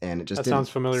 And it just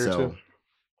sounds familiar too.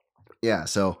 Yeah,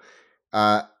 so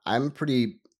I'm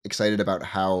pretty excited about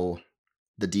how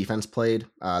the defense played.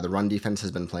 The run defense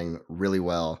has been playing really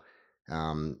well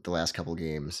the last couple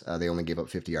games. They only gave up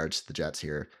 50 yards to the Jets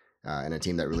here, and a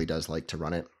team that really does like to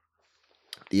run it.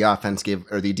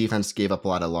 The defense gave up a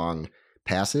lot of long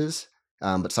passes,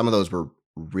 but some of those were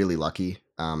really lucky.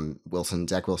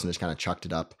 Zach Wilson just kind of chucked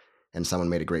it up, and someone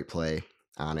made a great play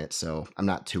on it. So I'm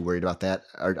not too worried about that.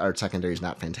 Our secondary is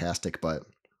not fantastic, but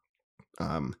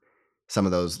some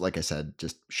of those, like I said,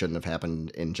 just shouldn't have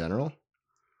happened in general.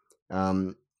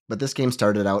 But this game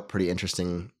started out pretty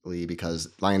interestingly because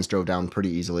Lions drove down pretty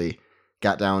easily,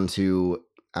 got down to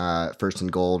first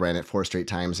and goal, ran it 4 straight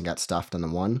times and got stuffed on the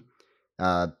 1.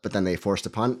 But then they forced a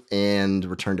punt and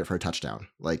returned it for a touchdown.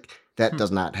 Like, that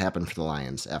does not happen for the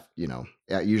Lions.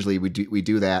 Usually we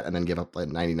do that and then give up a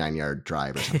 99-yard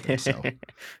drive or something. So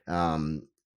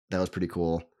that was pretty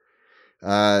cool.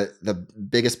 The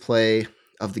biggest play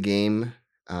of the game,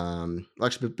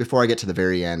 actually, before I get to the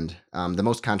very end, the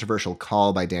most controversial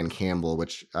call by Dan Campbell,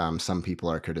 which some people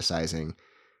are criticizing.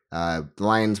 The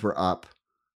Lions were up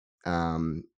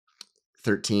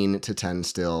 13-10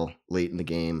 still late in the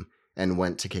game, and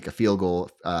went to kick a field goal,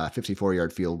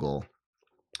 54-yard field goal,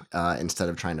 instead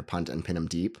of trying to punt and pin him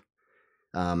deep.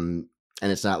 And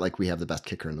it's not like we have the best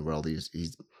kicker in the world.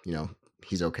 He's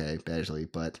okay, Badgley,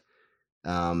 but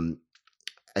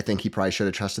I think he probably should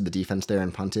have trusted the defense there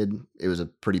and punted. It was a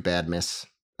pretty bad miss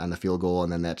on the field goal,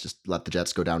 and then that just let the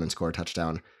Jets go down and score a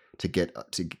touchdown to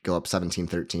go up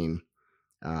 17-13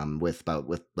 with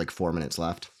like 4 minutes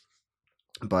left.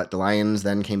 But the Lions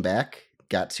then came back,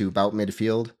 got to about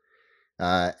midfield,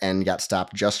 and got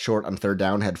stopped just short on 3rd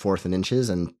down, had 4th and inches,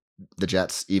 and the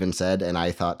Jets even said, and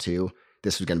I thought too,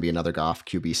 this was going to be another Goff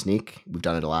QB sneak. We've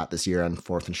done it a lot this year on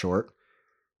 4th and short.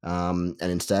 And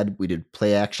instead, we did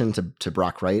play action to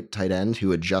Brock Wright, tight end,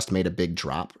 who had just made a big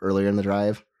drop earlier in the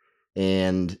drive,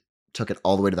 and took it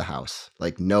all the way to the house.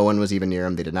 Like, no one was even near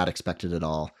him. They did not expect it at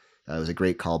all. It was a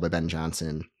great call by Ben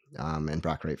Johnson, and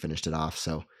Brock Wright finished it off.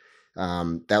 So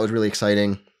that was really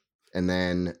exciting. And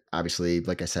then, obviously,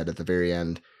 like I said, at the very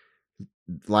end,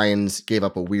 Lions gave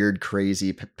up a weird,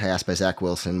 crazy pass by Zach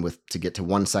Wilson to get to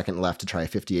 1 second left to try a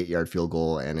 58-yard field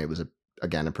goal, and it was,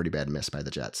 again, a pretty bad miss by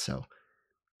the Jets. So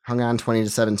hung on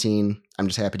 20-17. I'm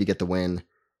just happy to get the win.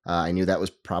 I knew that was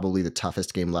probably the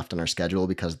toughest game left on our schedule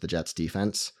because of the Jets'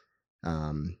 defense,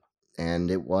 and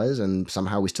it was, and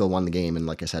somehow we still won the game. And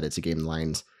like I said, it's a game the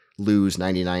Lions lose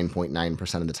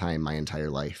 99.9% of the time my entire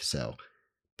life, so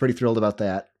pretty thrilled about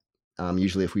that.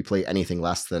 Usually if we play anything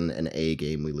less than an A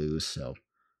game, we lose. So,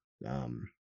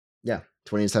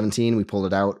 2017, we pulled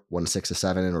it out, won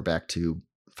 6-7, and we're back to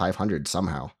 500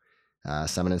 somehow.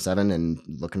 7-7 and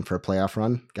looking for a playoff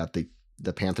run. Got the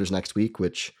Panthers next week,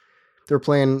 which they're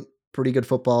playing pretty good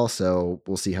football. So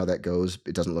we'll see how that goes.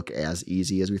 It doesn't look as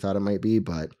easy as we thought it might be,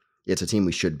 but it's a team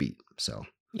we should beat. So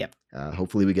yep.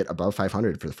 Hopefully we get above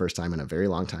 500 for the first time in a very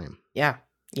long time. Yeah.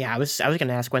 I was going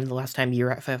to ask, when's the last time you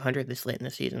were at 500 this late in the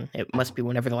season? It must be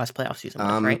whenever the last playoff season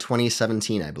was, right?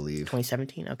 2017, I believe.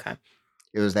 2017. Okay.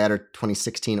 It was that or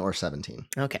 2016 or 17.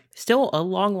 Okay. Still a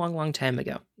long time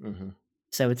ago. Mm-hmm.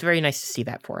 So it's very nice to see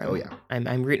that for him. Oh, yeah.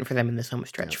 I'm rooting for them in this home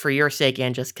stretch for your sake,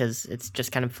 and just because it's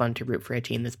just kind of fun to root for a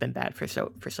team that's been bad for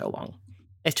so long.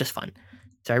 It's just fun.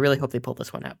 So I really hope they pull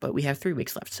this one out. But we have 3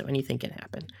 weeks left, so anything can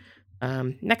happen.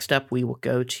 Next up, we will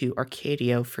go to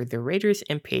Arcadio for the Raiders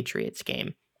and Patriots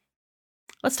game.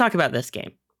 Let's talk about this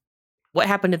game. What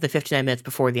happened at the 59 minutes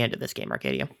before the end of this game,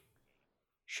 Arcadio?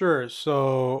 Sure.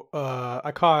 So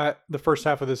I caught the first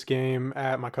half of this game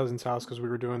at my cousin's house because we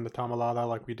were doing the tamalada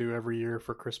like we do every year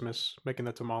for Christmas, making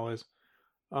the tamales.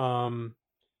 It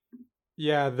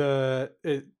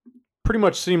pretty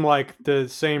much seemed like the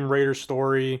same Raiders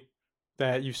story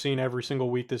that you've seen every single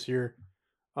week this year.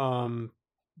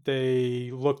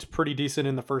 They looked pretty decent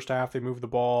in the first half. They moved the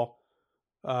ball,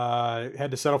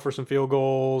 had to settle for some field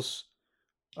goals.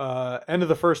 End of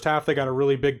the first half, they got a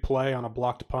really big play on a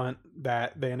blocked punt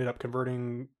that they ended up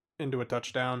converting into a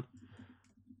touchdown.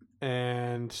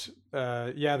 And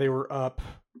they were up,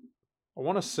 I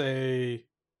want to say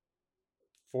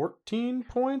 14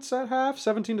 points at half,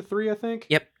 17-3, I think.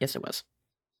 Yep. Yes, it was.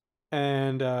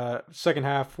 And second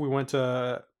half, we went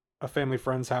to a family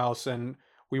friend's house and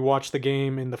we watched the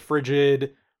game in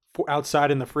the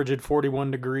outside in the frigid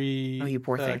 41 degree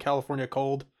California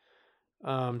cold.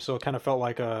 So it kind of felt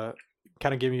like kind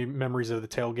of gave me memories of the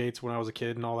tailgates when I was a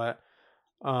kid and all that.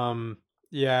 And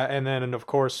of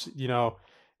course,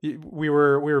 we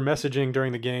were messaging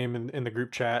during the game in the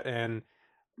group chat, and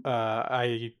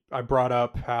I brought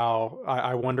up how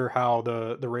I wonder how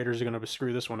the Raiders are going to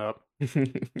screw this one up.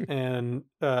 And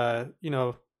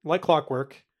like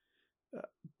clockwork,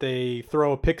 they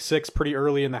throw a pick six pretty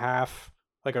early in the half.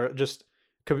 The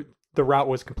route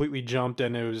was completely jumped,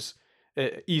 and it was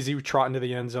easy trot into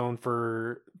the end zone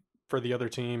for the other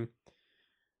team.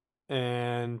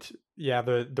 And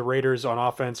the Raiders on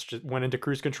offense just went into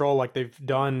cruise control like they've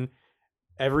done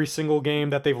every single game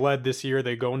that they've led this year.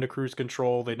 They go into cruise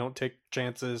control. They don't take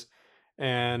chances,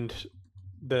 and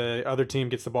the other team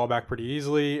gets the ball back pretty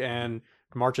easily and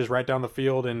marches right down the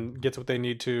field and gets what they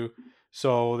need to.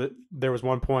 So there was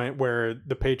one point where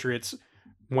the Patriots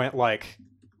went like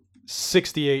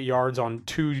 68 yards on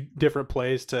 2 different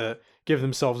plays to give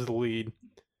themselves the lead.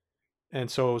 And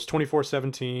so it was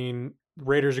 24-17.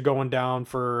 Raiders are going down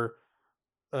for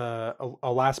a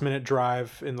last minute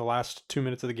drive in the last 2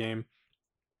 minutes of the game.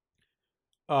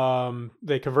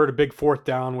 They convert a big 4th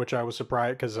down, which I was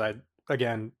surprised because I've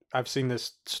seen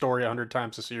this story 100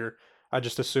 times this year. I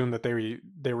just assumed that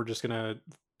they were just going to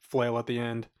flail at the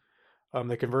end.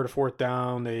 They convert a 4th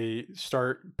down. They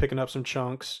start picking up some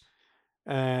chunks.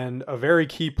 And a very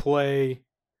key play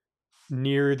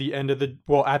near the end of the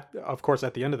at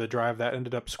the end of the drive that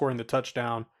ended up scoring the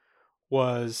touchdown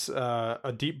was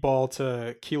a deep ball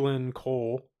to Keelan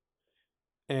Cole,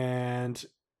 and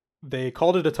they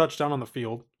called it a touchdown on the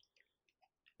field.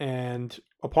 And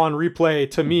upon replay,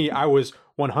 to me, I was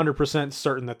 100%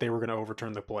 certain that they were going to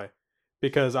overturn the play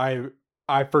because I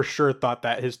for sure thought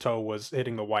that his toe was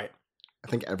hitting the white. I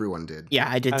think everyone did. Yeah,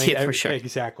 I did too, for sure.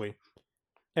 Exactly.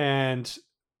 And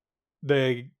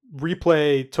the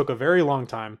replay took a very long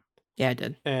time. Yeah, it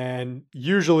did. And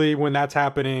usually when that's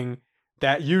happening,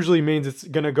 that usually means it's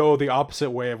going to go the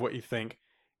opposite way of what you think.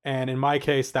 And in my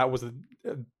case, that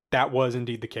was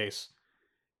indeed the case.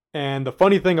 And the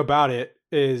funny thing about it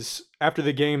is after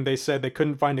the game, they said they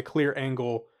couldn't find a clear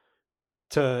angle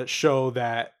to show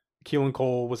that Keelan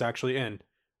Cole was actually in,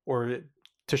 or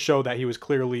to show that he was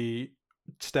clearly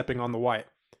stepping on the white.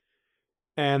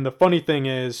 And the funny thing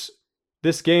is,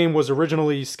 this game was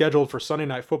originally scheduled for Sunday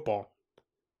Night Football,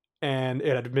 and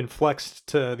it had been flexed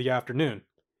to the afternoon.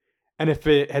 And if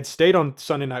it had stayed on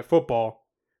Sunday Night Football,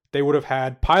 they would have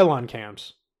had pylon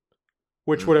cams,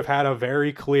 which would have had a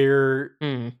very clear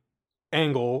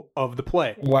angle of the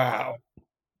play. Wow.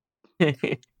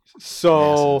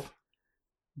 So Massive.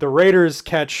 The Raiders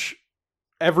catch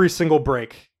every single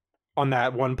break on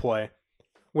that one play.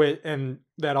 And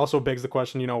that also begs the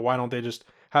question, why don't they just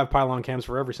have pylon cams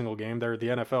for every single game? They're the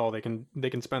NFL. They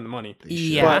can spend the money.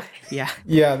 Yeah.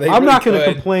 Yeah. I'm not going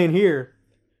to complain here.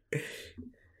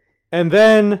 And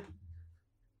then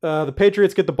The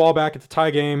Patriots get the ball back. It's a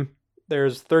tie game.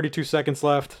 There's 32 seconds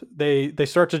left. They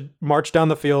start to march down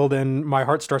the field, and my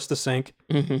heart starts to sink.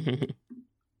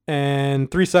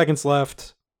 And 3 seconds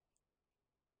left.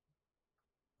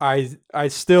 I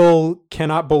still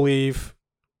cannot believe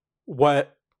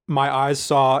what my eyes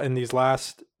saw in these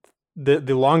last the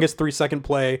longest 3-second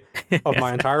play of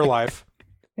my entire life.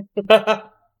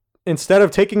 Instead of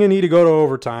taking a knee to go to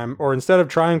overtime, or instead of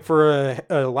trying for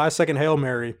a last second Hail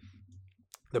Mary,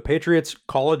 the Patriots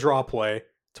call a draw play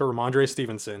to Rhamondre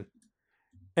Stevenson.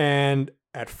 And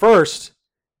at first,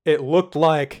 it looked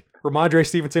like Rhamondre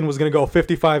Stevenson was going to go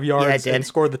 55 yards and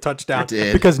score the touchdown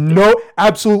because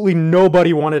absolutely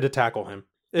nobody wanted to tackle him.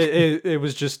 It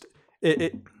was just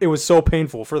it was so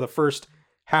painful for the first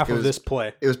half of this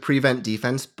play. It was prevent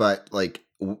defense, but like,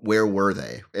 where were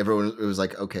they? Everyone, it was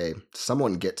like, okay,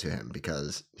 someone get to him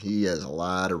because he has a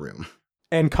lot of room.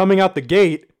 And coming out the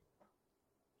gate,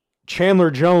 Chandler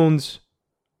Jones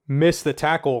missed the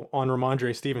tackle on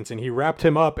Rhamondre Stevenson. He wrapped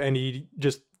him up and he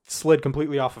just slid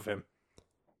completely off of him.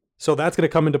 So that's going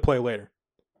to come into play later.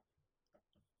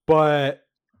 But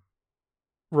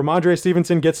Rhamondre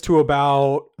Stevenson gets to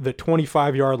about the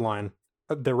 25-yard line,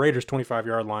 the Raiders'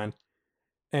 25-yard line,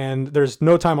 and there's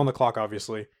no time on the clock,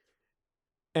 obviously.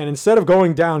 And instead of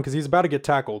going down, because he's about to get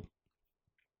tackled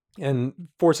and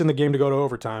forcing the game to go to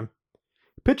overtime,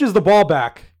 pitches the ball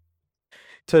back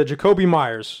to Jakobi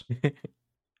Meyers.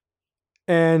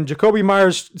 And Jakobi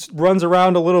Meyers runs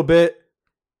around a little bit,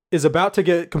 is about to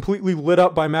get completely lit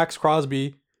up by Max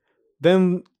Crosby,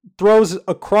 then throws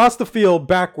across the field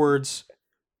backwards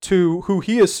to who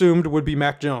he assumed would be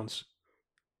Mac Jones.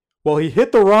 Well, he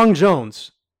hit the wrong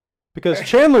Jones because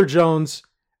Chandler Jones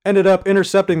ended up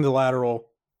intercepting the lateral,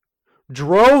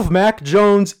 drove Mac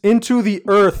Jones into the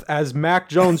earth as Mac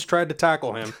Jones tried to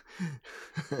tackle him,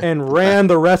 and ran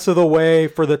the rest of the way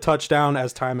for the touchdown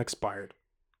as time expired.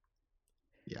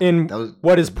 Yeah,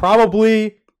 what is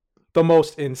probably the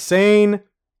most insane,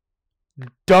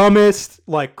 dumbest,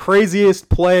 like craziest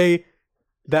play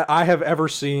that I have ever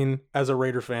seen as a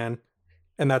Raider fan,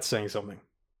 and that's saying something.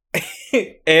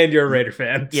 And you're a Raider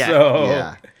fan, yeah. So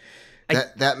yeah.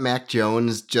 That Mac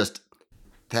Jones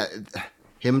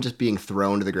him just being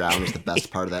thrown to the ground was the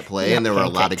best part of that play, and there were a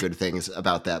lot of good things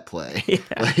about that play. Yeah.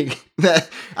 Like that,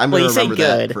 I'm going to remember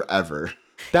that forever.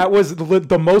 That was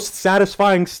the most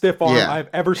satisfying stiff arm I've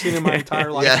ever seen in my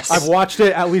entire life. Yes. I've watched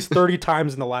it at least 30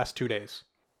 times in the last 2 days.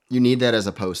 You need that as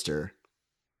a poster.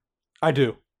 I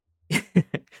do.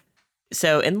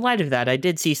 So in light of that, I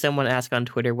did see someone ask on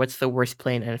Twitter, what's the worst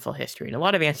play in NFL history? And a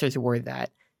lot of answers were that.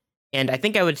 And I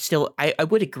think I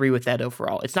would agree with that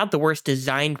overall. It's not the worst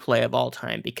designed play of all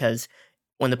time, because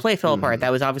when the play fell apart,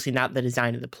 that was obviously not the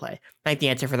design of the play. I think the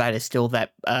answer for that is still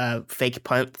that fake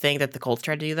punt thing that the Colts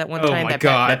tried to do that one time that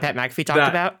Pat McAfee talked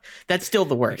about. That's still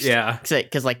the worst. Yeah.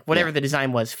 Because like whatever the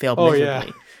design was failed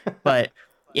miserably. Yeah. But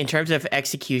in terms of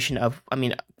execution of, I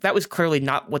mean, that was clearly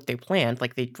not what they planned.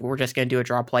 Like they were just going to do a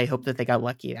draw play, hope that they got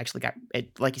lucky. It actually got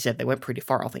it. Like you said, they went pretty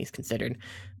far, all things considered.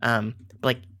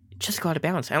 Just go out of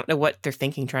bounds. I don't know what they're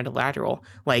thinking trying to lateral.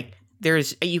 Like,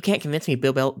 you can't convince me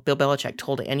Bill Belichick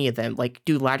told any of them, like,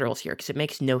 do laterals here, because it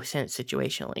makes no sense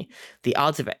situationally. The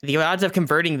odds of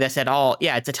converting this at all,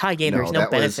 it's a tie game. There's no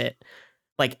benefit.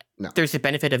 There's the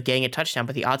benefit of getting a touchdown,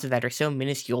 but the odds of that are so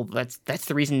minuscule. That's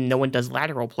the reason no one does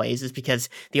lateral plays, is because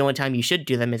the only time you should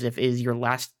do them is if your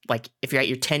last, like, if you're at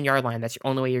your 10-yard line, that's the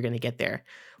only way you're going to get there.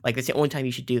 Like, that's the only time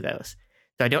you should do those.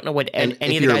 So I don't know what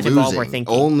any of the guys involved were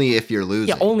thinking. Only if you're losing.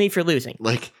 Yeah, only if you're losing.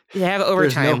 Like, you have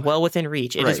overtime well within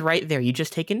reach. It is right there. You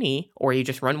just take a knee, or you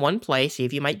just run one play, see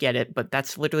if you might get it, but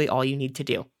that's literally all you need to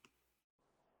do.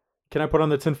 Can I put on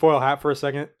the tinfoil hat for a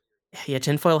second? Yeah,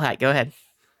 tinfoil hat. Go ahead.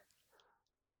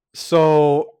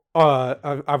 So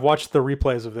I've watched the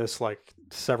replays of this like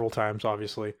several times,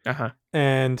 obviously.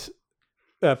 And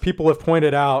people have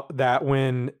pointed out that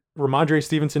when Rhamondre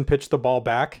Stevenson pitched the ball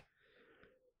back,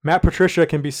 Matt Patricia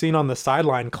can be seen on the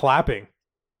sideline clapping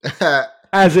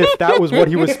as if that was what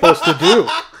he was supposed to do.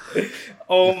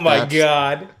 Oh my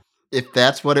God. If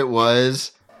that's what it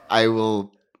was, I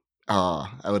would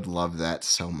love that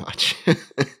so much.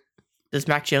 Does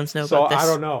Mac Jones know about this? I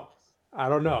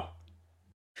don't know.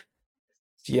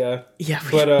 Yeah.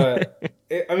 But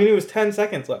it was 10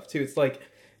 seconds left too. It's like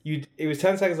it was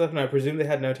 10 seconds left, and I presume they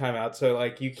had no timeout. So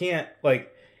like you can't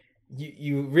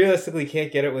You realistically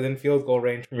can't get it within field goal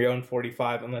range from your own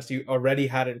 45 unless you already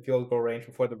had it in field goal range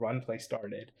before the run play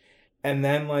started. And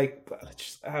then I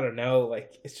don't know,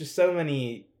 it's just so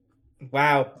many,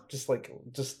 just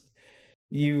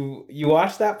you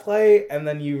watch that play and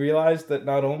then you realize that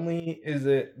not only is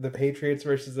it the Patriots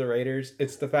versus the Raiders,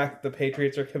 it's the fact that the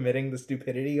Patriots are committing the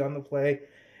stupidity on the play.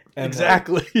 And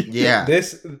exactly. Yeah.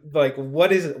 This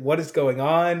what is going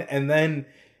on? And then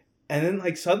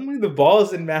suddenly the ball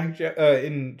is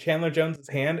in Chandler Jones'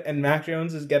 hand, and Mac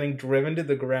Jones is getting driven to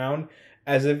the ground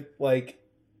as if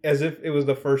it was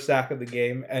the first sack of the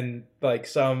game, and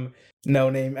some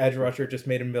no-name edge rusher just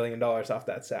made $1 million off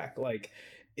that sack.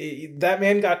 That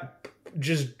man got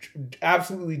just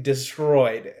absolutely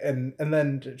destroyed, and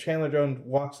then Chandler Jones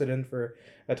walks it in for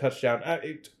a touchdown.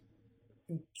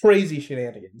 Crazy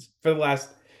shenanigans for the last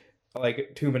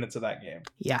 2 minutes of that game.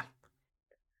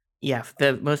 Yeah,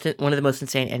 one of the most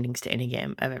insane endings to any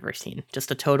game I've ever seen. Just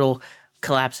a total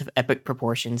collapse of epic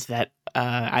proportions that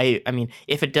I mean,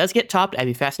 if it does get topped, I'd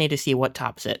be fascinated to see what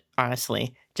tops it,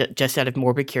 honestly, just out of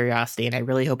morbid curiosity, and I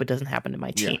really hope it doesn't happen to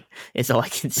my team, is all I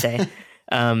can say.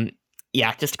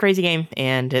 Just a crazy game,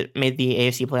 and it made the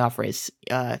AFC playoff race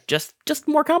just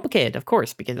more complicated, of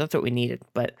course, because that's what we needed.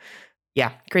 But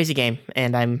yeah, crazy game,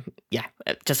 and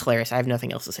just hilarious. I have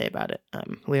nothing else to say about it.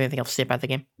 We have anything else to say about the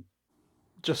game?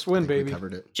 Just win, baby. We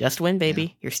covered it. Just win, baby. Yeah.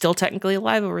 You're still technically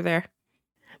alive over there.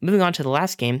 Moving on to the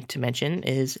last game to mention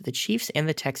is the Chiefs and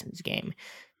the Texans game.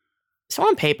 So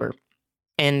on paper,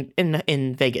 and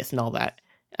in Vegas and all that,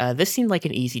 this seemed like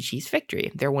an easy Chiefs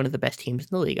victory. They're one of the best teams in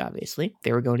the league, obviously.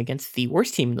 They were going against the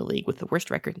worst team in the league with the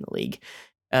worst record in the league.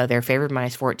 They're favored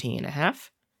 -14.5,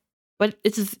 but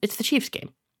it's the Chiefs game.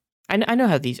 I know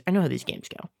how these games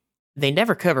go. They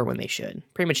never cover when they should,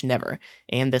 pretty much never.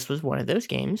 And this was one of those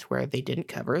games where they didn't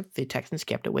cover. The Texans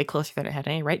kept it way closer than it had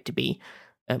any right to be.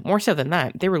 More so than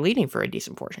that, they were leading for a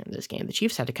decent portion of this game. The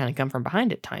Chiefs had to kind of come from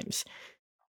behind at times.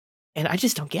 And I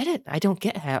just don't get it. I don't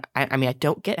get how, I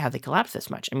don't get how they collapsed this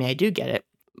much. I mean, I do get it.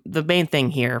 The main thing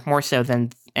here, more so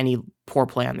than any poor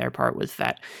play on their part, was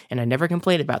that, and I never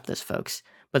complained about this, folks,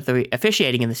 but the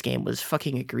officiating in this game was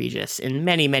fucking egregious in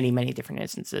many, many, many different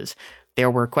instances.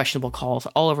 There were questionable calls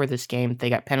all over this game. They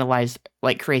got penalized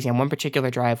like crazy on one particular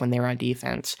drive when they were on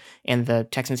defense, and the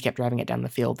Texans kept driving it down the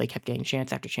field. They kept getting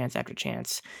chance after chance after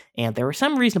chance. And there were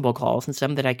some reasonable calls and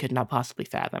some that I could not possibly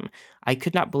fathom. I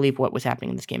could not believe what was happening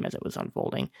in this game as it was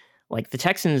unfolding. The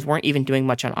Texans weren't even doing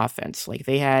much on offense.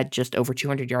 They had just over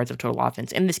 200 yards of total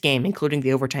offense in this game, including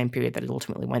the overtime period that it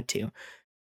ultimately went to.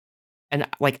 And,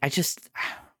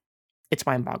 it's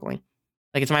mind-boggling.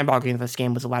 It's mind-boggling that this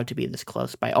game was allowed to be this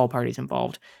close by all parties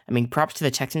involved. I mean, props to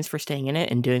the Texans for staying in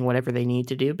it and doing whatever they need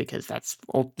to do, because that's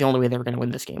the only way they were going to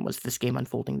win this game, was this game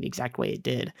unfolding the exact way it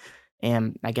did.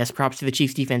 And I guess props to the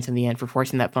Chiefs defense in the end for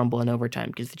forcing that fumble in overtime,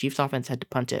 because the Chiefs offense had to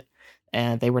punt it,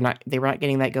 and they were not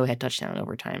getting that go-ahead touchdown in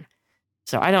overtime.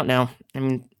 So I don't know. I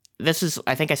mean,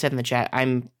 I think I said in the chat,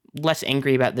 I'm less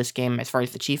angry about this game as far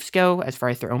as the Chiefs go, as far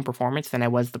as their own performance, than I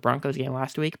was the Broncos game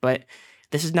last week, but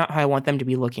this is not how I want them to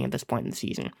be looking at this point in the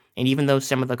season. And even though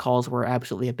some of the calls were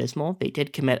absolutely abysmal, they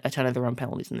did commit a ton of their own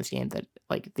penalties in this game that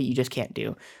you just can't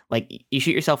do. You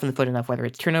shoot yourself in the foot enough, whether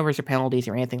it's turnovers or penalties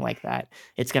or anything like that,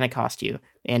 it's going to cost you.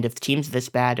 And if teams this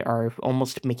bad are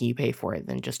almost making you pay for it,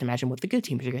 then just imagine what the good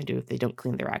teams are going to do if they don't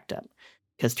clean their act up.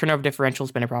 Because turnover differential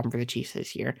has been a problem for the Chiefs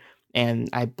this year. And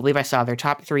I believe I saw their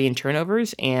top 3 in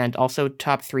turnovers and also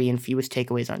top 3 in fewest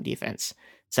takeaways on defense.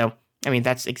 So, I mean,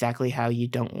 that's exactly how you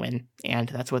don't win. And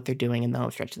that's what they're doing in the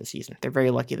home stretch of the season. They're very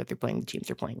lucky that they're playing the teams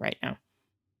they're playing right now.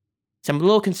 So I'm a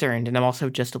little concerned, and I'm also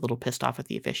just a little pissed off at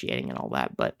the officiating and all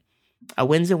that. But a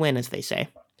win's a win, as they say.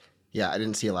 Yeah, I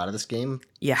didn't see a lot of this game.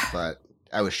 Yeah. But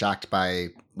I was shocked by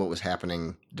what was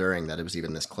happening during that it was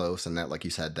even this close, and that, like you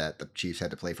said, that the Chiefs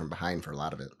had to play from behind for a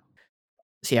lot of it.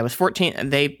 So yeah, it was 14,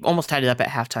 and they almost tied it up at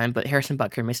halftime, but Harrison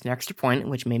Butker missed an extra point,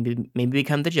 which maybe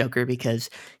become the Joker, because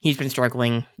he's been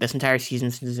struggling this entire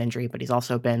season since his injury, but he's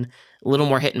also been a little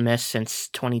more hit and miss since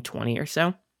 2020 or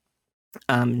so.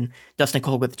 Dustin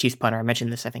Colquitt, the Chiefs punter, I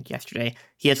mentioned this I think yesterday.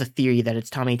 He has a theory that it's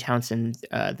Tommy Townsend,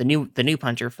 the new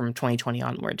punter from 2020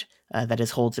 onward, that his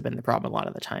holds have been the problem a lot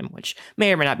of the time, which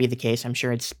may or may not be the case. I'm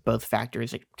sure it's both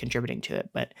factors contributing to it,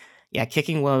 but yeah,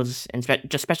 kicking woes and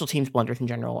just special teams blunders in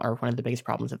general are one of the biggest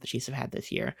problems that the Chiefs have had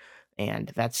this year,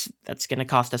 and that's going to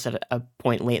cost us at a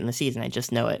point late in the season. I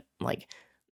just know it.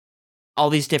 All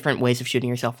these different ways of shooting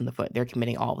yourself in the foot, they're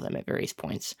committing all of them at various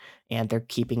points, and they're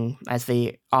keeping, as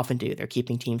they often do, they're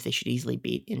keeping teams they should easily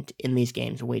beat in these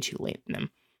games way too late in them.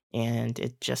 And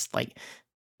it just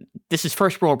this is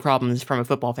first world problems from a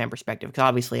football fan perspective, because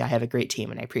obviously I have a great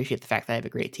team, and I appreciate the fact that I have a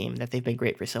great team, that they've been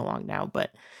great for so long now,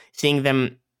 but seeing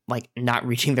them not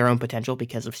reaching their own potential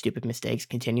because of stupid mistakes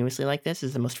continuously like this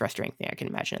is the most frustrating thing I can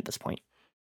imagine at this point.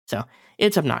 So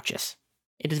it's obnoxious.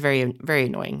 It is very, very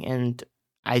annoying, and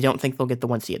I don't think they'll get the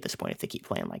 1 seed at this point if they keep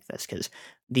playing like this, because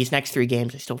these next 3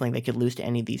 games, I still think they could lose to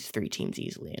any of these 3 teams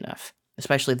easily enough,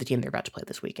 especially the team they're about to play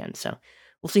this weekend. So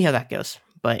we'll see how that goes.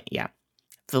 But yeah,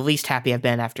 the least happy I've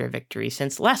been after a victory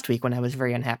since last week when I was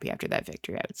very unhappy after that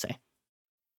victory, I would say.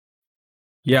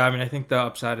 Yeah, I mean, I think the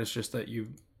upside is just that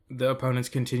the opponents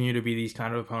continue to be these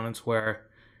kind of opponents where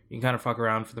you can kind of fuck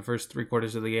around for the first 3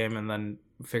 quarters of the game and then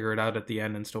figure it out at the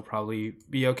end and still probably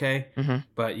be okay. Mm-hmm.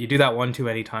 But you do that one too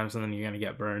many times and then you're going to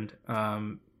get burned.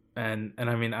 And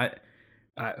I mean, I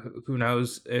who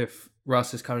knows if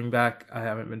Russ is coming back. I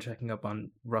haven't been checking up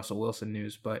on Russell Wilson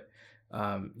news, but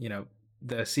the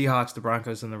Seahawks, the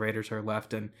Broncos, and the Raiders are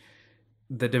left, and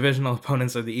the divisional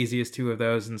opponents are the easiest 2 of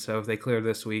those. And so if they clear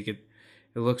this week, it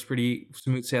looks pretty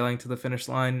smooth sailing to the finish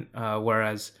line,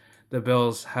 whereas the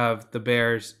Bills have the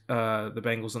Bears, the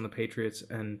Bengals, and the Patriots,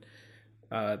 and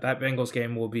that Bengals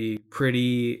game will be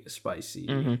pretty spicy.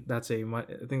 Mm-hmm.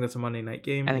 I think that's a Monday night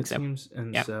game. I think so. Seems.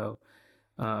 And so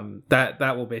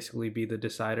that will basically be the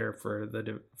decider for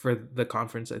the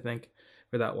conference, I think,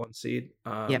 for that 1 seed.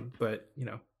 But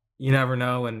you never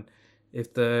know, and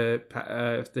if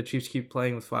the Chiefs keep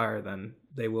playing with fire, then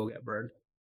they will get burned.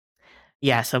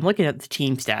 Yeah, so I'm looking at the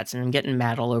team stats and I'm getting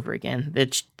mad all over again.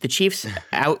 The Chiefs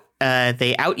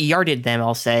out-yarded them,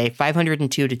 I'll say,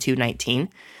 502 to 219.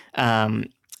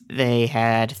 They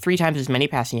had 3 times as many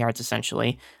passing yards,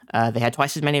 essentially. They had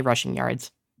twice as many rushing yards,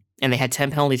 and they had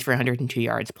 10 penalties for 102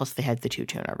 yards, plus they had the 2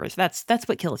 turnovers. That's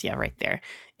what kills you right there.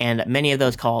 And many of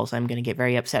those calls I'm going to get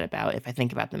very upset about if I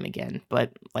think about them again.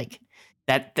 But like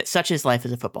that such is life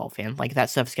as a football fan. Like that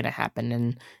stuff's going to happen,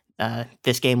 and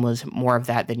this game was more of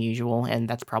that than usual, and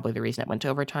that's probably the reason it went to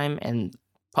overtime. And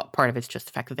part of it's just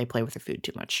the fact that they play with their food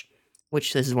too much,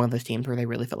 which this is one of those teams where they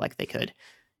really feel like they could.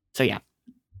 So yeah,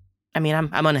 I mean,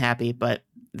 I'm unhappy, but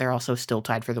they're also still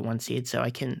tied for the 1 seed, so I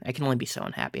can only be so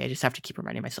unhappy. I just have to keep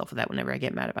reminding myself of that whenever I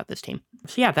get mad about this team.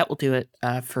 So yeah, that will do it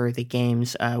for the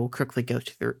games. We'll quickly go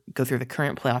through the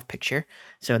current playoff picture.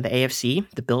 So in the AFC,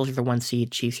 the Bills are the 1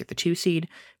 seed, Chiefs are the 2 seed,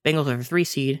 Bengals are the 3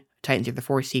 seed, Titans are the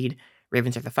 4 seed,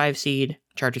 Ravens are the 5 seed,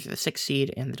 Chargers are the 6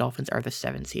 seed, and the Dolphins are the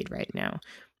 7 seed right now.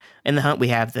 In the hunt, we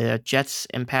have the Jets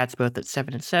and Pats both at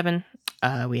 7 and 7.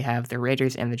 We have the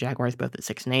Raiders and the Jaguars both at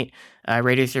 6 and 8.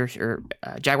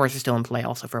 Jaguars are still in play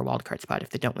also for a wild card spot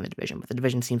if they don't win the division, but the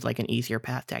division seems like an easier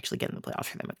path to actually get in the playoffs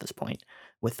for them at this point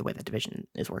with the way the division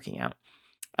is working out.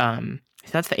 So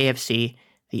that's the AFC.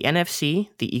 The NFC,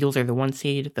 the Eagles are the 1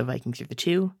 seed, the Vikings are the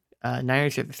 2,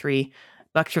 Niners are the 3,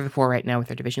 Bucs are the 4 right now with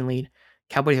their division lead.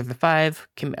 Cowboys are the 5,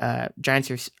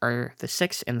 Giants are the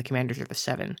 6, and the Commanders are the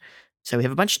 7. So we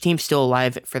have a bunch of teams still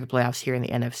alive for the playoffs here in the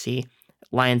NFC.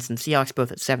 Lions and Seahawks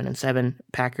both at 7 and 7,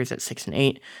 Packers at 6 and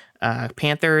 8,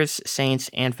 Panthers, Saints,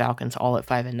 and Falcons all at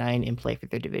 5 and 9 in play for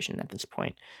their division at this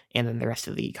point, and then the rest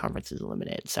of the conference is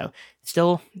eliminated. So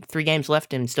still 3 games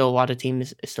left, and still a lot of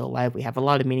teams still alive. We have a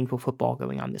lot of meaningful football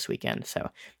going on this weekend, so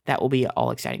that will be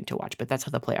all exciting to watch. But that's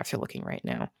how the playoffs are looking right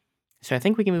now. So I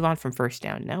think we can move on from first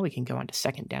down. Now we can go on to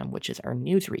second down, which is our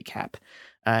news recap.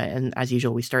 And as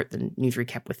usual, we start the news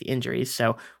recap with the injuries.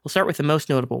 So we'll start with the most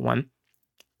notable one.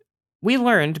 We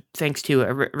learned,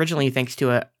 originally thanks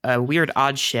to a weird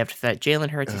odds shift, that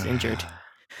Jalen Hurts is injured.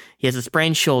 He has a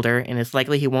sprained shoulder, and it's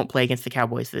likely he won't play against the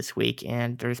Cowboys this week,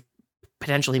 and there's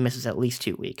potential he misses at least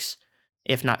 2 weeks,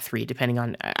 if not 3, depending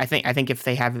on. I think if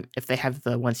they have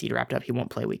the 1 seed wrapped up, he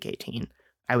won't play week 18.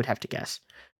 I would have to guess.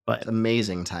 But it's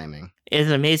amazing timing. It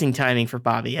is amazing timing for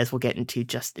Bobby, as we'll get into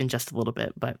in just a little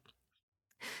bit. But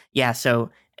yeah,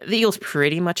 so the Eagles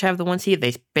pretty much have the 1 seed.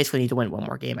 They basically need to win 1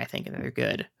 more game, I think, and they're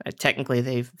good. Technically,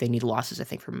 they need losses, I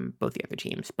think, from both the other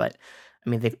teams. But I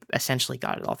mean, they've essentially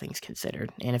got it, all things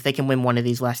considered. And if they can win one of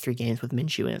these last 3 games with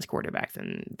Minshew and his quarterback,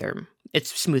 then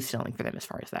it's smooth sailing for them as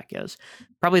far as that goes.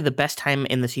 Probably the best time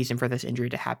in the season for this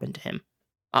injury to happen to him,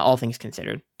 all things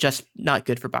considered. Just not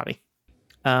good for Bobby.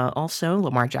 Also,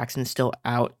 Lamar Jackson's still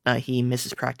out. He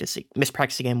missed practice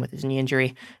again with his knee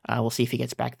injury. We'll see if he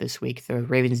gets back this week. The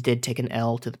Ravens did take an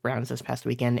L to the Browns this past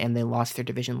weekend, and they lost their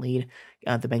division lead.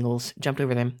 The Bengals jumped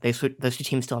over them. Those 2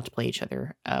 teams still have to play each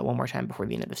other one more time before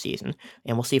the end of the season,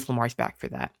 and we'll see if Lamar's back for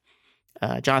that.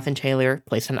 Jonathan Taylor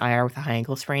placed on IR with a high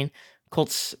ankle sprain.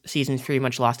 Colts' season's pretty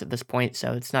much lost at this point,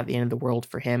 so it's not the end of the world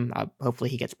for him. Hopefully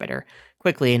he gets better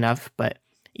quickly enough, but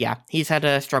yeah, he's had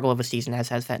a struggle of a season, as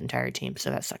has that entire team, so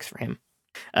that sucks for him.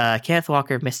 Kenneth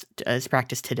Walker missed his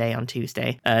practice today on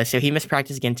Tuesday. So he missed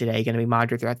practice again today, going to be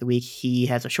monitored throughout the week. He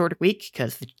has a shorter week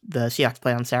because the Seahawks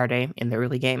play on Saturday in the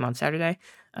early game on Saturday.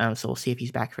 So we'll see if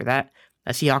he's back for that.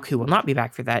 A Seahawk who will not be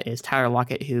back for that is Tyler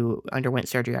Lockett, who underwent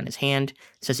surgery on his hand.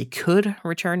 Says he could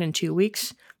return in 2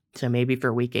 weeks. So maybe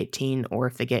for week 18, or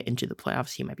if they get into the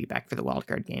playoffs, he might be back for the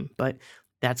wildcard game. But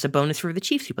that's a bonus for the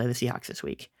Chiefs who play the Seahawks this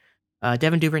week.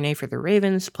 Devin Duvernay for the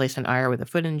Ravens, placed on IR with a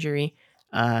foot injury.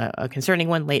 A concerning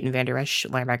one, Leighton Vander Esch,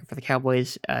 linebacker for the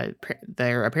Cowboys.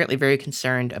 They're apparently very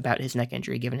concerned about his neck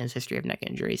injury, given his history of neck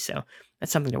injuries. So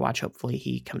that's something to watch. Hopefully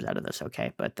he comes out of this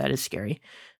okay, but that is scary.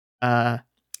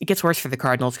 It gets worse for the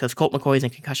Cardinals because Colt McCoy is in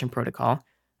concussion protocol.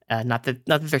 Not that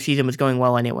their season was going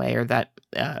well anyway, or that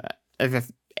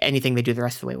anything they do the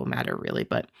rest of the way will matter, really,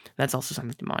 but that's also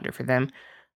something to monitor for them.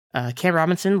 Cam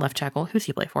Robinson, left tackle. Who's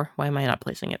he play for? Why am I not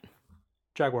placing it?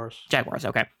 Jaguars,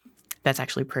 okay. That's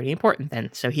actually pretty important then.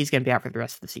 So he's going to be out for the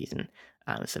rest of the season.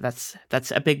 So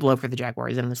that's a big blow for the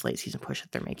Jaguars in this late season push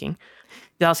that they're making.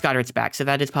 Dallas Goedert's back, so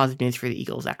that is positive news for the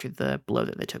Eagles after the blow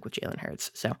that they took with Jalen Hurts.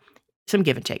 So some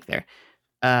give and take there.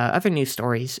 Other news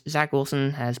stories, Zach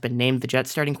Wilson has been named the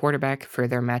Jets starting quarterback for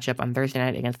their matchup on Thursday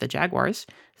night against the Jaguars.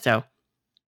 So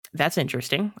that's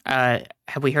interesting.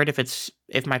 Have we heard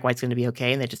if Mike White's going to be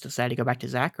okay and they just decided to go back to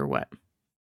Zach, or what?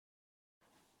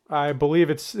 I believe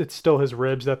it's still his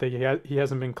ribs that he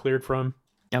hasn't been cleared from.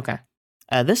 Okay.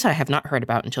 This I have not heard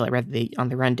about until I read on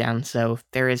the rundown. So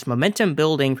there is momentum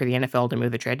building for the NFL to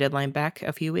move the trade deadline back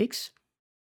a few weeks.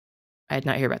 I did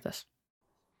not hear about this.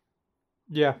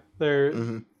 Yeah,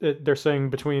 they're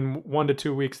saying between 1 to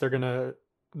 2 weeks they're gonna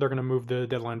move the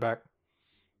deadline back.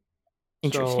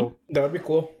 Interesting. So, that would be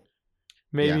cool.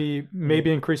 Maybe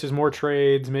increases more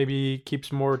trades. Maybe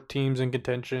keeps more teams in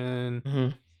contention.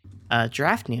 Mm-hmm.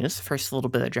 Draft news. First, a little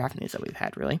bit of draft news that we've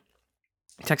had, really.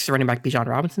 Texas running back Bijan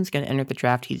Robinson is going to enter the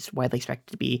draft. He's widely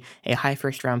expected to be a high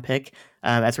first-round pick.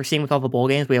 As we're seeing with all the bowl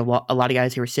games, we have a lot of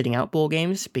guys who are sitting out bowl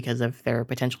games because of their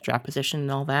potential draft position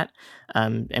and all that.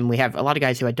 And we have a lot of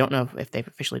guys who I don't know if they've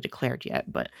officially declared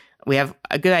yet, but we have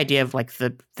a good idea of like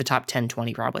the top 10,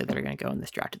 20 probably that are going to go in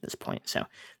this draft at this point. So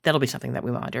that'll be something that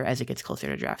we monitor as it gets closer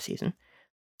to draft season.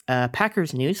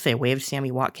 Packers news, they waived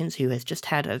Sammy Watkins, who has just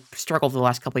had a struggle the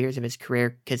last couple of years of his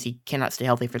career because he cannot stay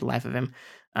healthy for the life of him.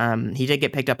 He did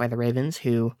get picked up by the Ravens,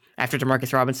 who, after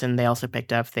Demarcus Robinson, they also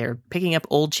picked up. They're picking up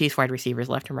old Chiefs wide receivers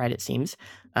left and right, it seems.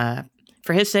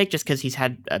 For his sake, just because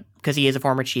he is a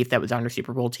former Chief that was on our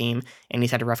Super Bowl team, and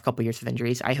he's had a rough couple years of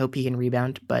injuries. I hope he can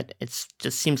rebound, but it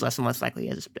just seems less and less likely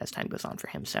as time goes on for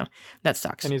him. So that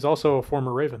sucks. And he's also a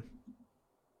former Raven.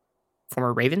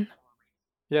 Former Raven?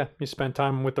 Yeah, he spent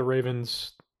time with the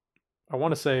Ravens. I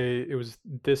want to say it was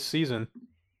this season.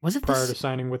 Was it prior to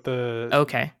signing with the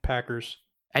Packers?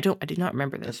 I do not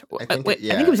remember this. I think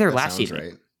he was there last season.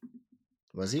 Right.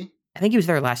 Was he? I think he was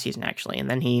there last season, actually, and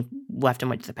then he left and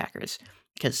went to the Packers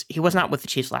because he was not with the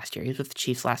Chiefs last year. He was with the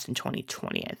Chiefs last in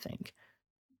 2020, I think.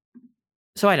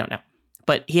 So I don't know.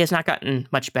 But he has not gotten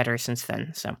much better since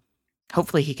then, so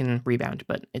hopefully he can rebound,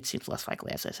 but it seems less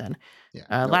likely, as I said.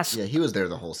 Yeah, he was there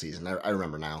the whole season. I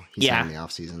remember now. He signed in the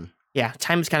offseason. Yeah,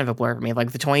 time is kind of a blur for me.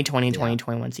 Like the 2020 and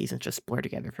 2021 seasons just blur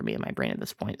together for me in my brain at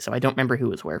this point. So I don't remember who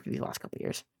was where for these last couple of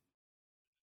years.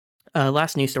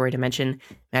 Last news story to mention,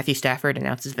 Matthew Stafford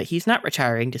announces that he's not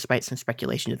retiring despite some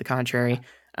speculation to the contrary.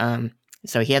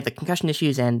 So he had the concussion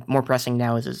issues, and more pressing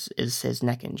now is his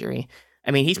neck injury.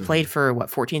 I mean, he's played for,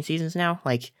 14 seasons now?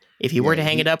 Like, if he were to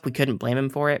hang it up, we couldn't blame him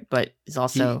for it, but it's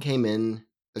also... He came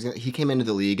into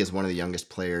the league as one of the youngest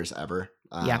players ever.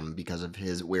 Because of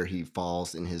where he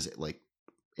falls in his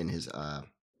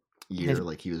year,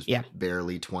 like he was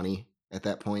barely 20 at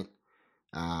that point.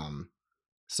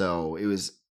 So it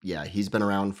was, he's been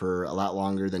around for a lot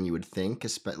longer than you would think,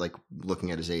 like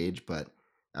looking at his age, but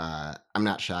I'm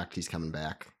not shocked he's coming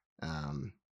back.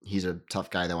 He's a tough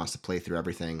guy that wants to play through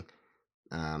everything.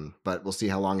 But we'll see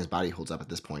how long his body holds up at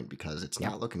this point because it's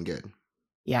not looking good.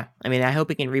 Yeah, I mean, I hope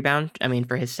he can rebound. I mean,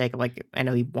 for his sake, like, I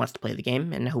know he wants to play the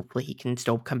game, and hopefully he can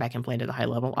still come back and play at a high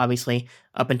level. Obviously,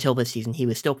 up until this season, he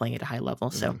was still playing at a high level,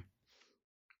 so...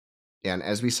 Yeah, and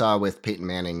as we saw with Peyton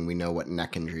Manning, we know what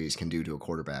neck injuries can do to a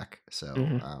quarterback. So,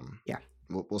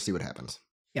 we'll see what happens.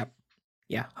 Yep.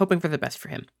 Yeah, hoping for the best for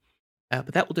him.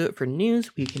 But that will do it for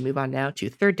news. We can move on now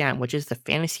to Third Down, which is the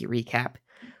fantasy recap.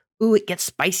 Ooh, it gets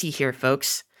spicy here,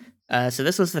 folks. So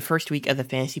this was the first week of the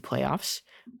fantasy playoffs.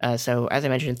 So as I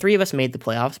mentioned, 3 of us made the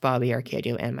playoffs, Bobby,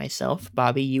 Arcadio, and myself.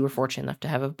 Bobby, you were fortunate enough to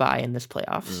have a bye in this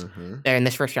playoffs. In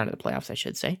this first round of the playoffs, I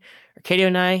should say. Arcadio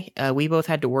and I, we both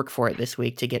had to work for it this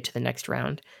week to get to the next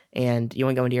round. And you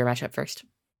want to go into your matchup first?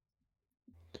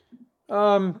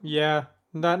 Yeah,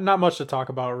 not much to talk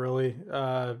about, really.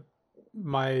 I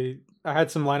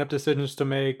had some lineup decisions to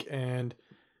make, and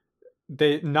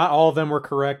not all of them were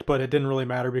correct, but it didn't really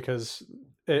matter because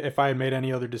if I had made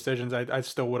any other decisions, I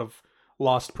still would have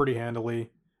lost pretty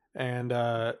handily, and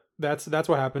that's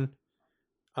what happened.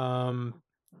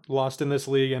 lost in this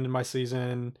league, ended my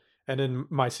season, and in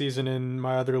my season in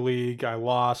my other league, I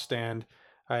lost and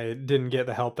I didn't get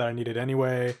the help that I needed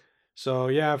anyway. So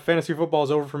yeah, fantasy football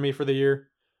is over for me for the year.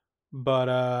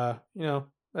 But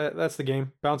that's the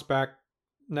game. Bounce back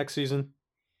next season.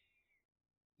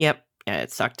 Yep. Yeah,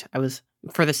 it sucked.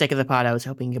 For the sake of the pod, I was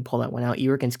hoping you could pull that one out. You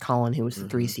were against Colin, who was the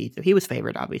 3 seed, so he was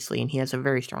favored, obviously, and he has a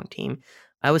very strong team.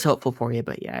 I was hopeful for you,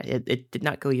 but yeah, it did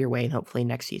not go your way, and hopefully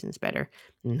next season's better.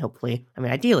 And hopefully,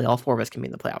 ideally, all 4 of us can be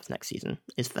in the playoffs next season,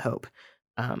 is the hope.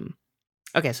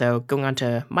 Okay, so going on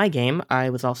to my game, I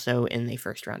was also in the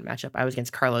first round matchup. I was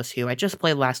against Carlos, who I just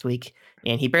played last week,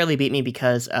 and he barely beat me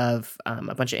because of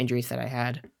a bunch of injuries that I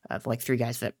had, of like 3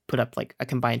 guys that put up like a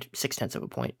combined 0.6 of a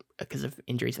point because of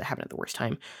injuries that happened at the worst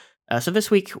time. So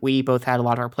this week, we both had a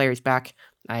lot of our players back.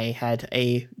 I had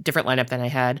a different lineup than I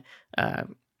had,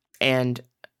 and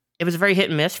it was a very hit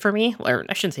and miss for me. Or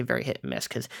I shouldn't say very hit and miss,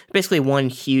 because basically one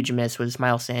huge miss was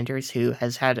Miles Sanders, who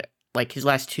has had like his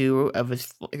last two of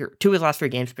his last 3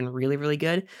 games have been really, really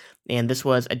good. And this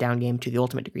was a down game to the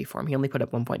ultimate degree for him. He only put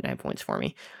up 1.9 points for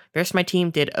me. The rest of my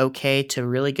team did okay to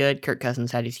really good. Kirk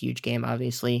Cousins had his huge game,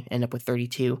 obviously, ended up with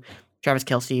 32. Travis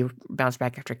Kelce bounced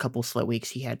back after a couple slow weeks.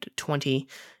 He had 20.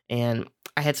 And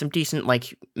I had some decent,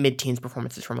 like, mid-teens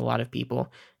performances from a lot of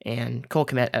people. And Cole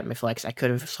Kmet at my flex, I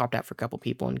could have swapped out for a couple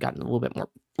people and gotten a little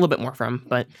bit more from,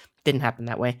 but didn't happen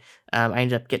that way. I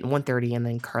ended up getting 130, and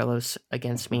then Carlos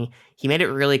against me. He made it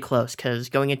really close, because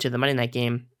going into the Monday night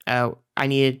game, I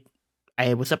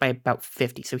was up by about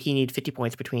 50, so he needed 50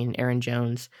 points between Aaron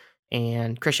Jones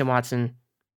and Christian Watson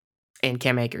and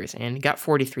Cam Akers, and got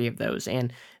 43 of those.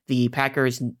 And the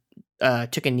Packers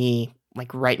took a knee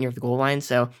like right near the goal line,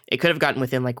 so it could have gotten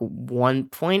within like 1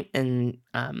 point, and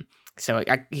so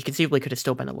he conceivably could have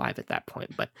still been alive at that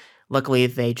point, but luckily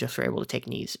they just were able to take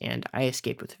knees, and I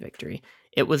escaped with a victory.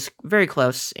 It was very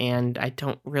close, and I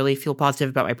don't really feel positive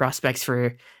about my prospects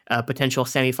for potential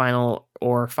semifinal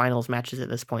or finals matches at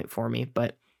this point for me,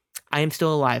 but I am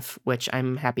still alive, which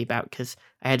I'm happy about, because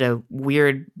I had a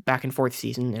weird back and forth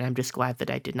season, and I'm just glad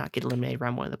that I did not get eliminated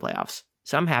round 1 of the playoffs.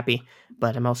 So I'm happy,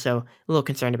 but I'm also a little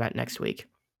concerned about next week.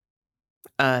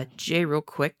 Jay, real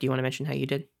quick, do you want to mention how you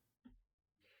did?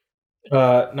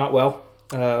 Not well.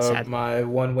 My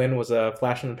one win was a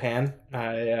flash in the pan.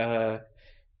 I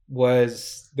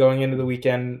was going into the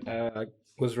weekend,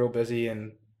 was real busy,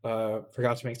 and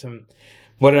forgot to make some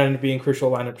what ended up being crucial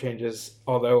lineup changes.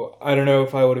 Although I don't know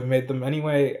if I would have made them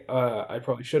anyway. I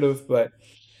probably should have, but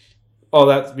all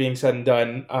that being said and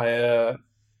done,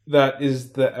 that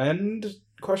is the end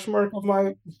question mark of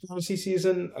my fantasy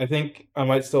season. I think I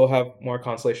might still have more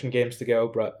consolation games to go,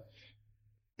 but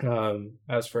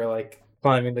as for like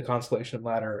climbing the consolation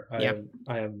ladder,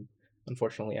 I am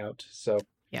unfortunately out. So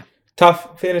yeah,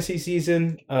 tough fantasy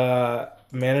season.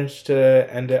 Managed to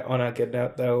end it on a good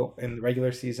note though in the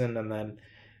regular season, and then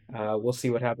we'll see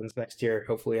what happens next year.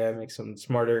 Hopefully, I make some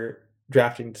smarter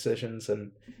drafting decisions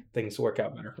and things work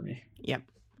out better for me. Yep.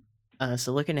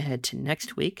 So looking ahead to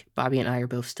next week, Bobby and I are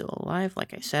both still alive,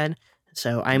 like I said.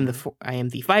 So I am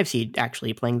the 5 seed,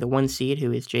 actually, playing the 1 seed,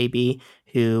 who is JB,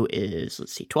 who is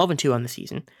 12-2 on the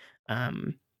season.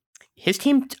 His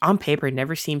team on paper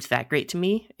never seems that great to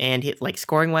me, and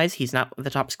scoring wise, he's not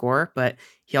the top scorer, but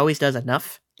he always does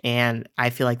enough. And I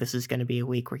feel like this is going to be a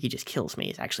week where he just kills me.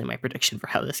 Is actually my prediction for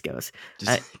how this goes.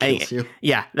 Kills you.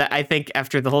 Yeah, I think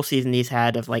after the whole season he's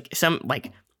had of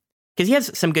because he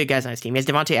has some good guys on his team. He has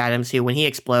Devontae Adams, who, when he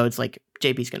explodes,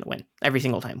 JB's going to win every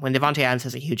single time. When Devontae Adams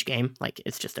has a huge game,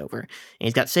 it's just over. And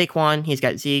he's got Saquon, he's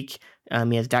got Zeke,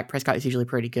 he has Dak Prescott, who's usually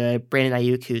pretty good. Brandon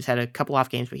Ayuk, who's had a couple off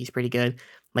games, but he's pretty good.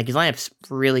 His lineup's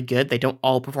really good. They don't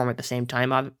all perform at the same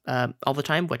time all the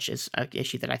time, which is an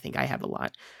issue that I think I have a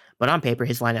lot. But on paper,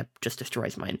 his lineup just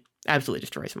destroys mine. Absolutely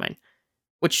destroys mine.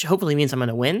 Which hopefully means I'm going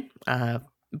to win.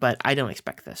 But I don't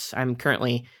expect this. I'm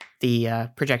currently, the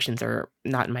projections are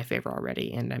not in my favor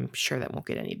already, and I'm sure that won't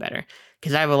get any better,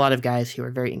 because I have a lot of guys who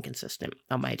are very inconsistent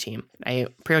on my team. I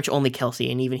pretty much only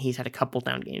Kelce, and even he's had a couple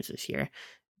down games this year.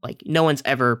 No one's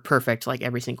ever perfect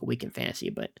every single week in fantasy,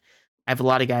 but I have a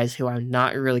lot of guys who I'm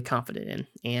not really confident in,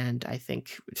 and I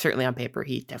think certainly on paper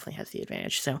he definitely has the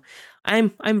advantage. So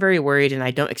I'm very worried, and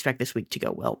I don't expect this week to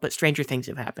go well, but stranger things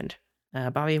have happened.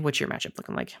 Bobby, what's your matchup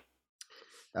looking like?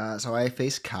 So I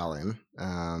face Colin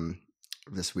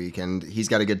this week, and he's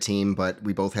got a good team, but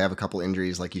we both have a couple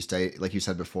injuries, like you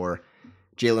said before.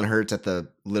 Jalen Hurts, at the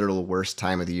literal worst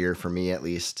time of the year for me, at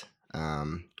least,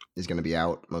 is going to be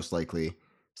out most likely.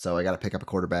 So I got to pick up a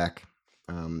quarterback.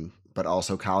 But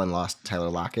also Colin lost Tyler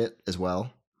Lockett as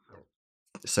well.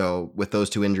 So with those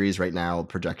 2 injuries right now,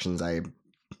 projections, I'm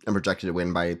projected to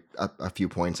win by a few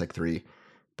points, like 3.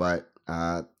 But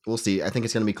we'll see. I think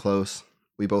it's going to be close.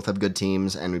 We both have good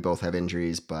teams and we both have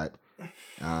injuries, but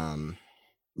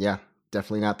yeah,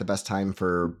 definitely not the best time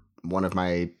for one of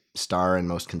my star and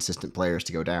most consistent players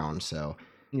to go down. So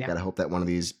got to hope that one of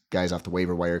these guys off the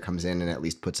waiver wire comes in and at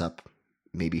least puts up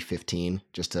maybe 15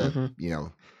 just to,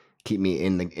 keep me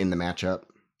in the matchup.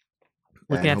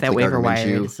 Looking at that waiver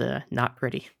wire is not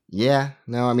pretty. Yeah,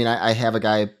 no, I mean, I have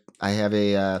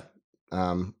a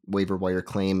waiver wire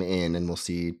claim in, and we'll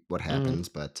see what happens.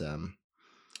 But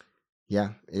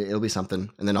yeah, it'll be something.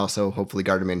 And then also, hopefully,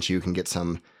 Gardner Minshew can get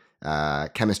some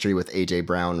chemistry with AJ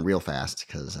Brown real fast,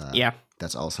 because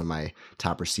that's also my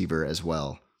top receiver as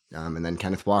well. And then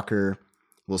Kenneth Walker,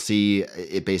 we'll see.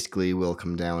 It basically will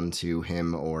come down to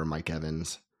him or Mike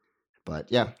Evans.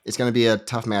 But yeah, it's going to be a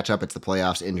tough matchup. It's the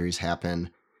playoffs. Injuries happen.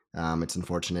 It's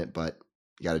unfortunate, but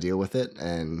you got to deal with it.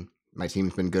 And my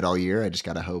team's been good all year. I just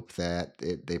got to hope that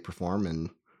they perform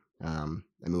and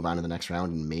move on to the next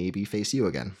round and maybe face you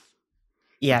again.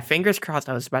 Yeah, fingers crossed.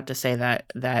 I was about to say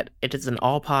that it is an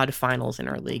all-pod finals in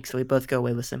our league, so we both go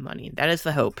away with some money. That is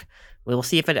the hope. We will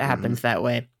see if it happens that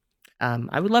way.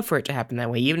 I would love for it to happen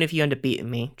that way, even if you end up beating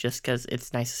me, just because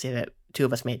it's nice to see that two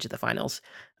of us made it to the finals.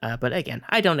 But again,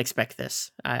 I don't expect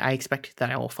this. I expect that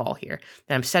I will fall here.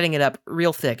 And I'm setting it up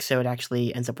real thick so it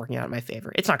actually ends up working out in my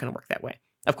favor. It's not going to work that way,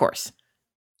 of course.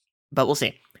 But we'll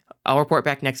see. I'll report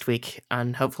back next week,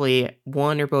 and hopefully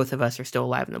one or both of us are still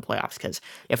alive in the playoffs, because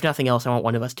if nothing else, I want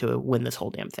one of us to win this whole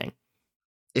damn thing.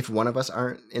 If one of us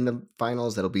aren't in the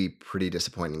finals, that'll be pretty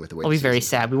disappointing with the way I'll be very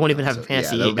sad. We won't even have a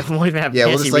fantasy. We won't even have we'll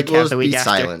fantasy just, recap the week be after.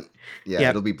 Silent. Yeah,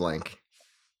 it'll be blank.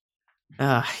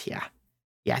 Yeah,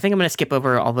 I think I'm going to skip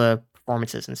over all the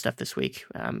performances and stuff this week,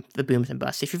 the booms and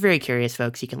busts. If you're very curious,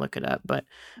 folks, you can look it up. But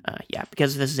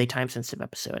because this is a time-sensitive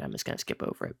episode, I'm just going to skip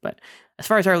over it. But as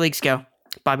far as our leagues go,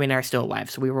 Bobby and I are still alive,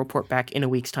 so we will report back in a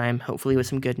week's time, hopefully with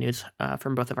some good news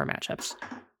from both of our matchups.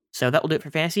 So that will do it for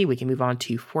fantasy. We can move on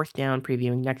to fourth down,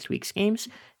 previewing next week's games.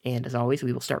 And as always,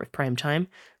 we will start with prime time.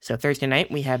 So Thursday night,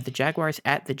 we have the Jaguars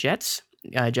at the Jets.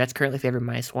 Jets currently favored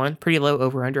 -1, pretty low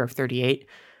over-under of 38.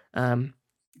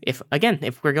 If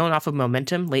we're going off of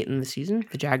momentum late in the season,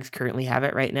 the Jags currently have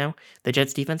it right now. The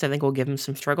Jets defense, I think, will give them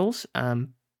some struggles,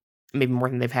 maybe more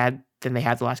than they had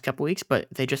the last couple weeks, but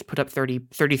they just put up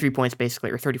 33 points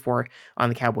basically, or 34 on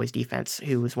the Cowboys defense,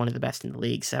 who was one of the best in the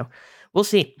league. So we'll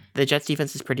see. The Jets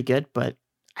defense is pretty good, but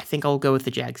I think I'll go with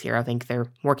the Jags here. I think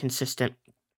they're more consistent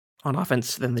on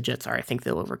offense than the Jets are. I think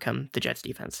they'll overcome the Jets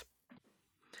defense.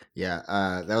 Yeah,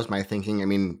 that was my thinking. I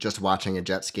mean, just watching a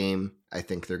Jets game, I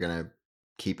think they're going to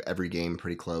keep every game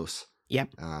pretty close. Yep.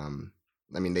 I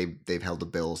mean, they've held the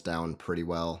Bills down pretty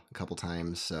well a couple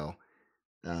times, so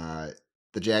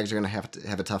the Jags are going to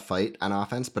have a tough fight on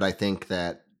offense, but I think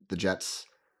that the Jets,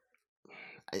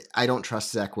 I don't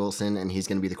trust Zach Wilson, and he's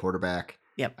going to be the quarterback.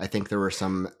 Yep. I think there were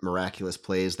some miraculous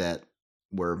plays that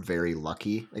were very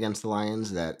lucky against the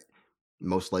Lions that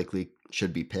most likely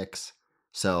should be picks.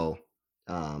 So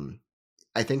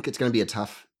I think it's going to be a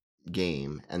tough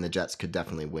game, and the Jets could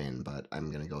definitely win, but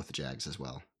I'm going to go with the Jags as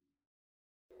well.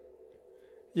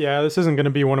 Yeah, this isn't going to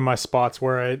be one of my spots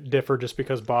where I differ just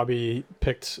because Bobby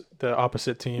picked the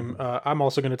opposite team. I'm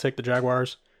also going to take the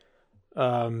Jaguars.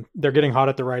 They're getting hot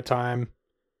at the right time.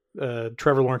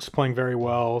 Trevor Lawrence is playing very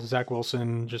well. Zach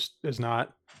Wilson just is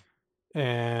not.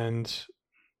 And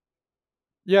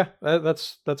yeah,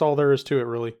 that's all there is to it,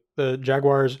 really. The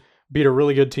Jaguars beat a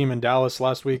really good team in Dallas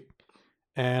last week,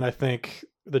 and I think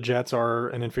the Jets are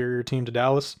an inferior team to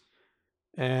Dallas.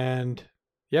 And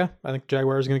yeah, I think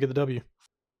Jaguars is going to get the W.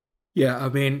 Yeah, I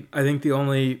mean, I think the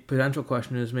only potential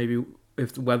question is maybe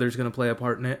if the weather's going to play a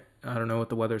part in it. I don't know what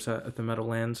the weather's at the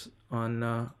Meadowlands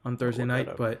on Thursday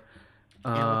night, but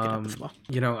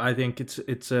I think it's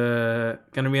going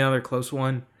to be another close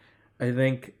one. I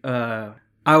think I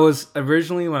was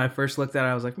originally, when I first looked at it,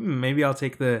 I was like, maybe I'll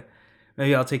take the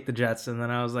Jets, and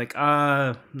then I was like,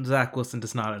 Zach Wilson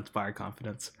does not inspire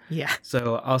confidence. Yeah.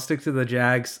 So I'll stick to the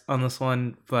Jags on this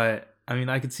one, but I mean,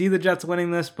 I could see the Jets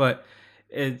winning this, but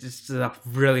it's just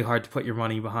really hard to put your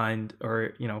money behind,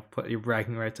 or, put your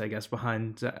bragging rights, I guess,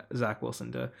 behind Zach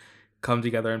Wilson to come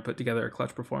together and put together a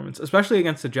clutch performance, especially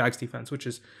against the Jags defense, which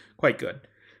is quite good.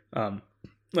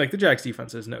 The Jags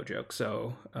defense is no joke,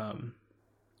 so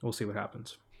we'll see what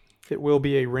happens. It will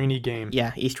be a rainy game.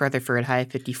 Yeah, East Rutherford, high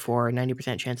 54,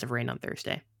 90% chance of rain on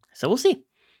Thursday. So we'll see.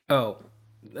 Oh,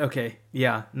 okay.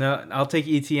 Yeah, no, I'll take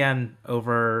ETN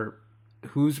over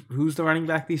who's the running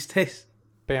back these days?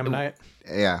 Bam Knight.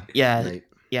 Yeah.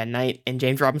 Knight. And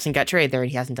James Robinson got traded there, and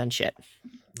he hasn't done shit.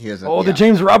 He hasn't. The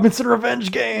James Robinson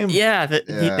revenge game. Yeah,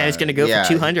 that is going to go for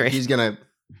 200. He's going to,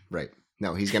 right.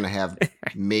 No, he's going to have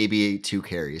maybe 2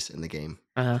 carries in the game.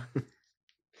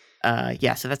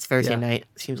 Yeah, so that's Thursday night.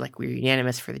 Seems like we're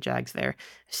unanimous for the Jags there.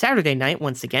 Saturday night,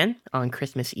 once again, on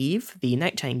Christmas Eve, the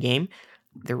nighttime game.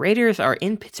 The Raiders are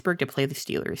in Pittsburgh to play the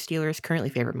Steelers. Steelers currently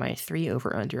favored -3,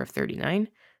 over under of 39.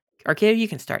 Arcadia, you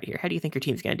can start here. How do you think your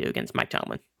team's going to do against Mike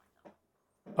Tomlin?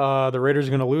 The Raiders are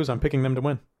going to lose. I'm picking them to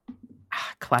win.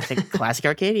 Classic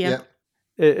Arcadia. Yep.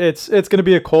 It's going to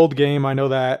be a cold game. I know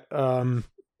that.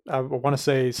 I want to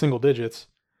say single digits.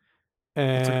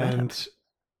 And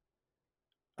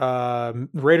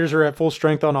Raiders are at full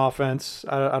strength on offense.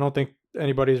 I don't think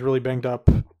anybody's really banged up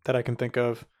that I can think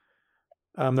of.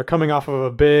 They're coming off of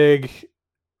a big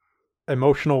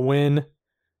emotional win.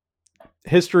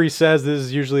 History says this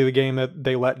is usually the game that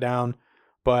they let down,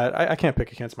 but I can't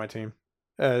pick against my team.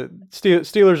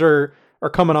 Steelers are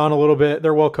coming on a little bit.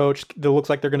 They're well coached. It looks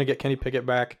like they're going to get Kenny Pickett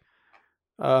back.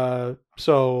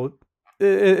 So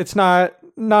it's not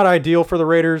ideal for the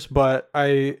Raiders, but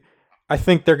I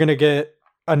think they're going to get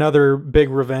another big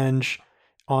revenge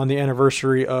on the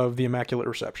anniversary of the Immaculate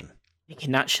Reception. You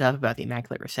cannot shut up about the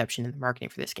Immaculate Reception and the marketing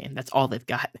for this game. That's all they've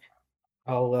got.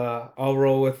 I'll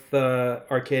roll with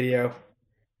Arcadio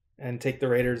and take the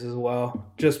Raiders as well,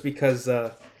 just because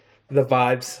the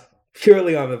vibes,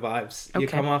 purely on the vibes. Okay. You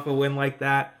come off a win like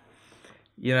that,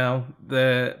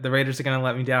 the Raiders are gonna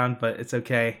let me down, but it's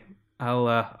okay.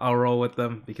 I'll roll with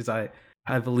them because I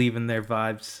believe in their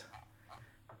vibes.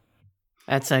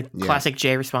 That's a classic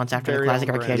Jay response after the classic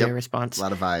Arcadia response. A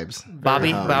lot of vibes.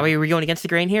 Bobby, are we going against the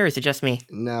grain here, or is it just me?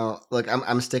 No, look,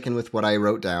 I'm sticking with what I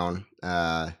wrote down.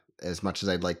 As much as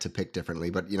I'd like to pick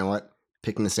differently, but you know what?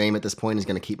 Picking the same at this point is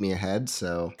going to keep me ahead.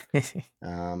 So,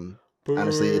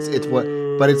 honestly,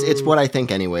 it's what I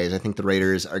think anyways. I think the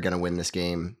Raiders are going to win this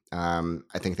game.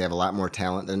 I think they have a lot more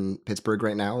talent than Pittsburgh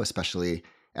right now, especially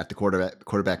at the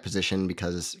quarterback position,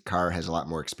 because Carr has a lot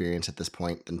more experience at this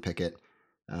point than Pickett.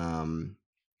 The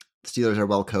Steelers are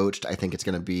well coached. I think it's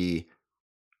going to be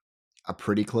a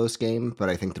pretty close game, but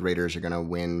I think the Raiders are going to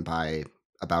win by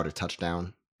about a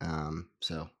touchdown.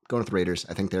 So going with the Raiders,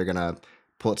 I think they're going to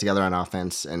pull it together on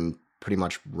offense and pretty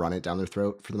much run it down their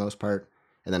throat for the most part,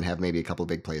 and then have maybe a couple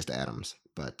big plays to Adams.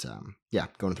 But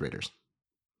going with the Raiders.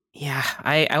 Yeah,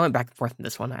 I went back and forth in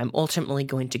this one. I'm ultimately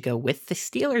going to go with the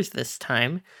Steelers this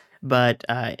time, but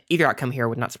either outcome here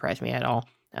would not surprise me at all.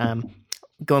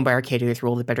 Going by Arcadia's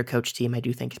rule, the better coach team I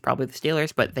do think is probably the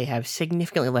Steelers, but they have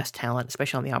significantly less talent,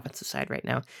 especially on the offensive side right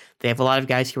now. They have a lot of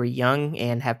guys who are young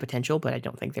and have potential, but I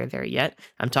don't think they're there yet.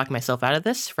 I'm talking myself out of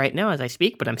this right now as I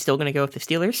speak, but I'm still going to go with the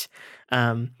Steelers.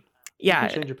 You can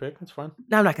change your pick. That's fine.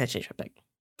 No, I'm not going to change my pick.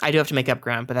 I do have to make up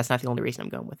ground, but that's not the only reason I'm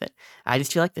going with it. I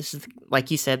just feel like this is, like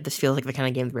you said, this feels like the kind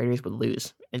of game the Raiders would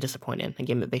lose and disappoint in, a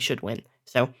game that they should win.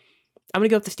 So I'm going to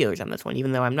go with the Steelers on this one,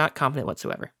 even though I'm not confident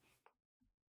whatsoever.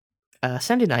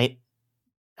 Sunday night,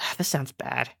 this sounds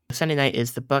bad. Sunday night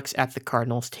is the Bucs at the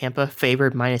Cardinals. Tampa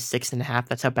favored -6.5.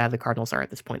 That's how bad the Cardinals are at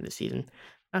this point in the season.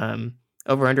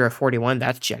 Over under a 41.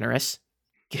 That's generous,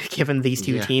 given these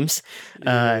two teams.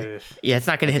 It's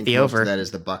not going to hit the over. That is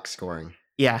the Bucs scoring.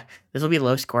 Yeah, this will be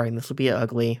low scoring. This will be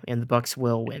ugly, and the Bucs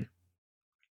will win.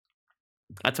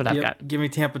 That's what I've got. Give me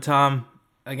Tampa Tom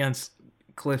against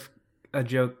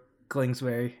Joe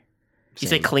Kingsbury. You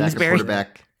say Kingsbury?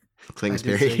 Quarterback.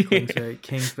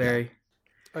 Kingsbury.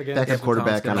 Backup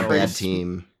quarterback on a bad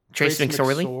team. Trace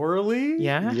McSorley?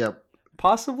 Yeah. Yep.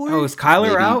 Possibly. Oh, is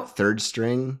Kyler out? Third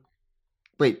string.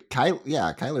 Wait,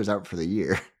 Kyler's out for the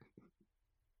year.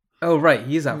 Oh, right.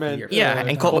 He's out for the year. Yeah,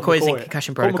 and Colt McCoy's in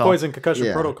concussion protocol. Colt McCoy's in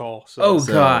concussion protocol.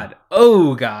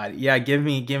 God. Yeah, give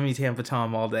me Tampa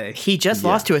Tom all day. He just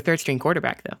lost to a third string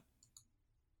quarterback, though.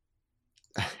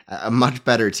 A much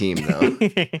better team, though.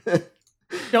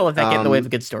 Don't let that get in the way of a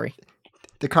good story.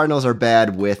 The Cardinals are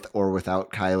bad with or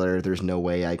without Kyler. There's no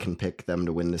way I can pick them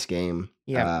to win this game.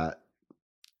 Yeah.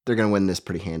 They're going to win this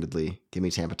pretty handedly. Give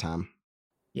me Tampa Tom.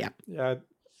 Yeah. Yeah,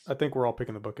 I think we're all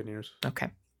picking the Buccaneers. Okay.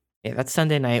 Yeah, that's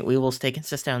Sunday night. We will stay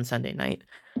consistent on Sunday night.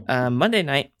 Monday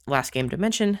night, last game to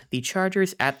mention, the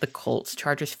Chargers at the Colts.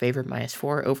 Chargers favored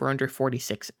 -4, over under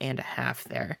 46.5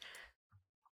 there.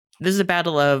 This is a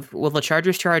battle of, will the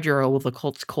Chargers charge or will the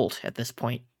Colts colt at this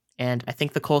point? And I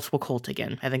think the Colts will colt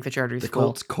again. I think the Chargers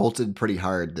Colts colted pretty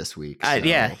hard this week. So.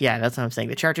 Yeah, that's what I'm saying.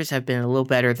 The Chargers have been a little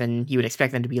better than you would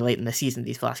expect them to be late in the season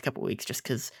these last couple of weeks, just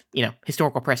because,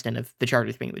 historical precedent of the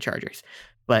Chargers being the Chargers.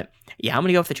 But yeah, I'm going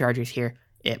to go with the Chargers here.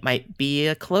 It might be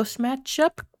a close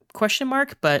matchup, ?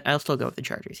 But I'll still go with the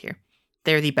Chargers here.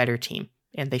 They're the better team,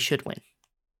 and they should win.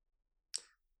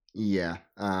 Yeah,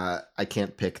 I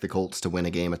can't pick the Colts to win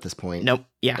a game at this point. Nope.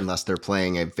 Yeah, unless they're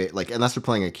playing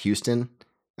like Houston.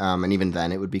 And even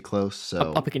then it would be close.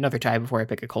 So I'll pick another tie before I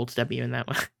pick a Colts W in that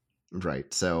one.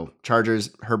 Right. So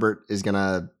Chargers, Herbert is going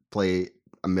to play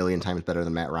a million times better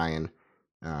than Matt Ryan.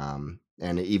 And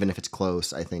even if it's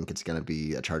close, I think it's going to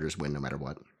be a Chargers win no matter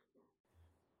what.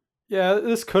 Yeah,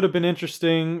 this could have been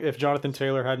interesting if Jonathan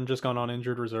Taylor hadn't just gone on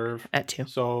injured reserve. At 2.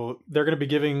 So they're going to be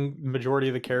giving the majority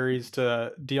of the carries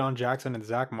to Deion Jackson and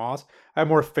Zach Moss. I have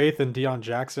more faith in Deion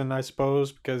Jackson, I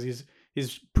suppose, because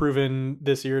he's proven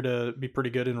this year to be pretty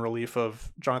good in relief of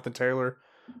Jonathan Taylor.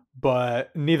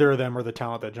 But neither of them are the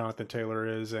talent that Jonathan Taylor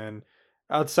is. And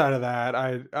outside of that,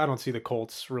 I don't see the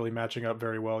Colts really matching up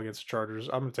very well against the Chargers.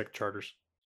 I'm going to take the Chargers.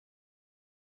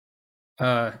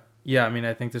 Yeah, I mean,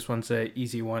 I think this one's an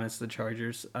easy one. It's the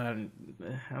Chargers. I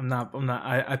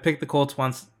picked the Colts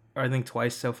once, or I think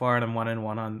twice so far, and I'm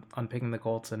 1-1 on picking the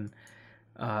Colts. And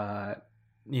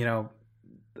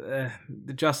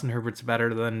Justin Herbert's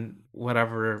better than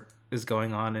whatever is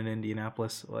going on in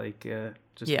Indianapolis.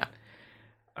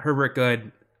 Herbert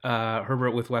good.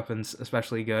 Herbert with weapons,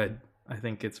 especially good. I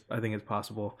think it's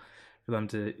possible for them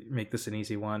to make this an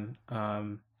easy one.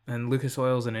 And Lucas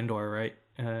Oil's an indoor, right?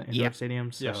 Indoor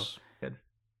stadium. So yes. Good.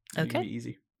 Okay.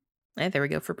 Easy. And there we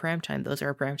go for primetime. Those are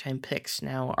our primetime picks.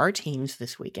 Now, our teams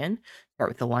this weekend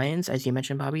start with the Lions. As you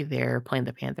mentioned, Bobby, they're playing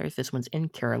the Panthers. This one's in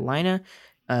Carolina.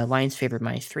 Lions favored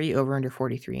 -3, over under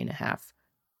 43.5.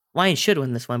 Lions should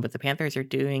win this one, but the Panthers are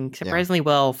doing surprisingly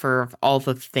well for all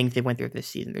the things they went through this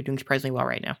season. They're doing surprisingly well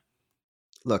right now.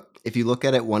 Look, if you look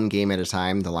at it one game at a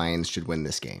time, the Lions should win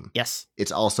this game. Yes.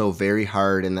 It's also very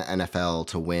hard in the NFL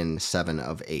to win 7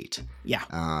 of 8. Yeah.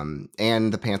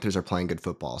 And the Panthers are playing good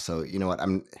football. So, you know what?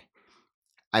 I'm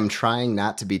trying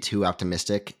not to be too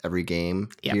optimistic every game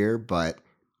here, but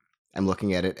I'm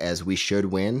looking at it as we should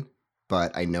win,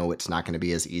 but I know it's not going to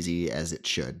be as easy as it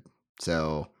should.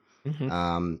 So,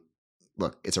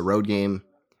 look, it's a road game.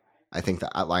 I think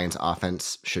the Lions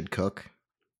offense should cook.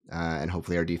 And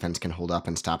hopefully our defense can hold up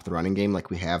and stop the running game like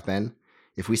we have been.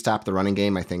 If we stop the running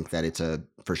game, I think that it's a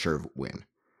for sure win.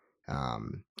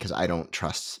 Because I don't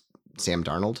trust Sam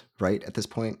Darnold right at this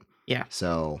point. Yeah.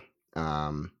 So,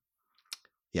 look,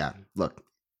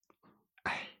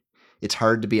 it's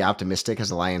hard to be optimistic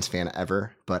as a Lions fan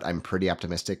ever, but I'm pretty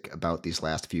optimistic about these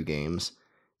last few games,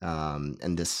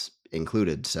 and this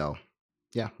included. So,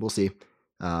 yeah, we'll see.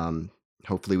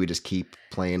 Hopefully we just keep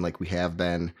playing like we have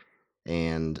been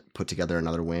and put together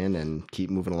another win and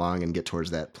keep moving along and get towards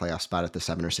that playoff spot at the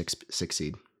 7 or 6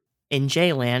 seed. In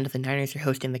J-Land, the Niners are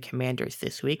hosting the Commanders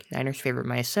this week. Niners favorite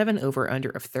 -7, over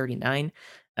under of 39.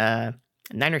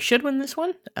 Niners should win this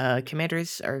one.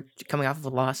 Commanders are coming off of a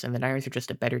loss, and the Niners are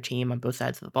just a better team on both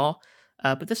sides of the ball.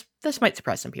 But this might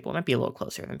surprise some people. It might be a little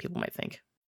closer than people might think.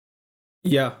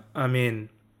 Yeah, I mean,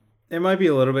 it might be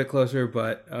a little bit closer,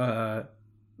 but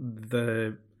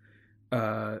the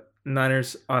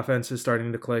Niners offense is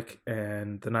starting to click,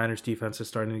 and the Niners defense is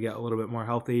starting to get a little bit more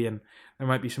healthy, and there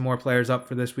might be some more players up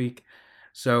for this week.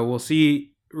 So we'll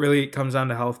see. Really, it comes down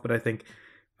to health, but I think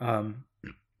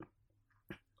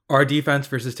our defense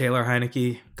versus Taylor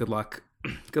Heineke, good luck.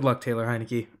 Good luck, Taylor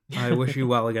Heineke. I wish you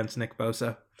well against Nick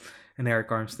Bosa and Eric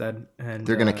Armstead. And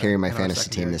they're going to carry my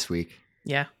fantasy team this week.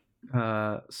 Yeah.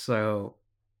 So,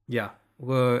 yeah.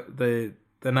 Well, the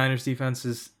Niners defense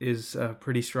is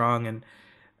pretty strong, and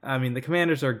I mean the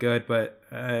Commanders are good, but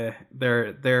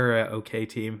they're an okay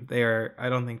team. I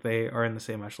don't think they are in the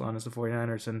same echelon as the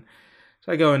 49ers, and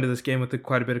so I go into this game with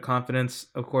quite a bit of confidence.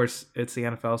 Of course, it's the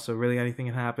NFL, so really anything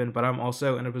can happen, but I'm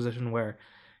also in a position where,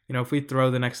 if we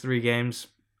throw the next 3 games,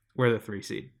 we're the 3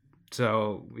 seed.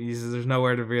 So there's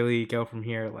nowhere to really go from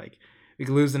here. Like, we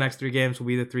could lose the next 3 games, we'll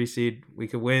be the 3 seed. We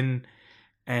could win,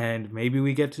 and maybe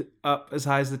we get up as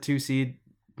high as the 2 seed.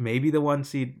 Maybe the 1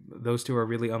 seed. Those 2 are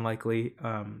really unlikely.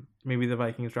 Maybe the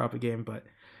Vikings drop a game, but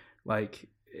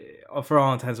for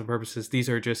all intents and purposes, these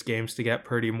are just games to get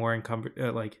Purdy more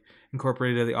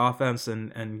incorporated to the offense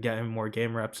and get him more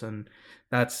game reps, and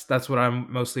that's what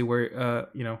I'm mostly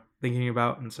thinking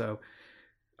about. And so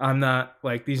I'm not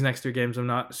these next 3 games. I'm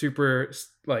not super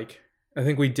I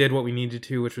think we did what we needed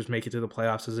to, which was make it to the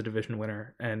playoffs as a division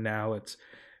winner, and now it's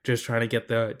just trying to get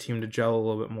the team to gel a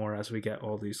little bit more as we get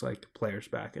all these players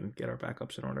back and get our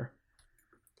backups in order.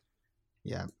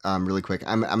 Yeah. Really quick,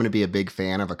 I'm going to be a big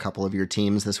fan of a couple of your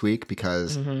teams this week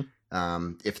because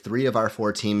if 3 of our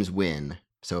 4 teams win,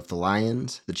 so if the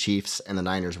Lions, the Chiefs, and the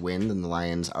Niners win, then the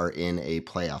Lions are in a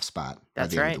playoff spot by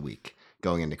the end of the week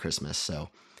going into Christmas. So,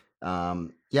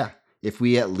 if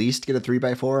we at least get a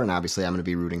 3x4, and obviously I'm going to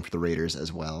be rooting for the Raiders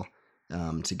as well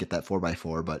to get that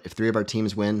 4x4, but if 3 of our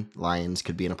teams win, Lions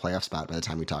could be in a playoff spot by the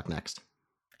time we talk next.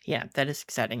 Yeah, that is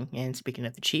exciting. And speaking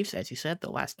of the Chiefs, as you said,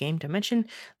 the last game to mention,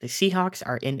 the Seahawks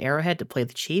are in Arrowhead to play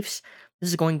the Chiefs. This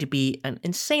is going to be an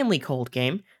insanely cold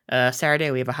game. Saturday,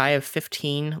 we have a high of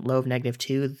 15, low of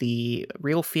 -2. The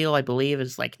real feel, I believe,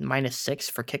 is like -6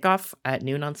 for kickoff at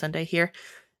noon on Sunday here.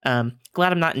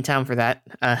 Glad I'm not in town for that,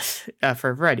 for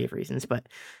a variety of reasons. But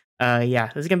yeah,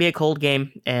 this is going to be a cold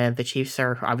game, and the Chiefs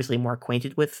are obviously more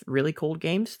acquainted with really cold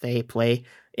games. They play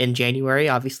in January,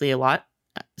 obviously, a lot.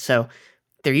 So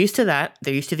they're used to that.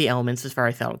 They're used to the elements as far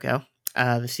as that'll go.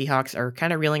 The Seahawks are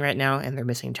kind of reeling right now, and they're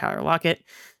missing Tyler Lockett.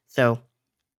 So,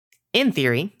 in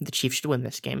theory, the Chiefs should win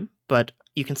this game, but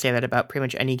you can say that about pretty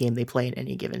much any game they play in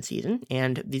any given season,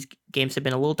 and these games have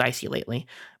been a little dicey lately,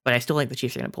 but I still think the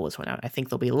Chiefs are going to pull this one out. I think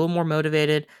they'll be a little more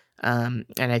motivated, and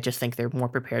I just think they're more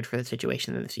prepared for the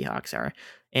situation than the Seahawks are.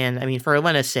 And, I mean, for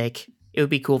Atlanta's sake, it would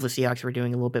be cool if the Seahawks were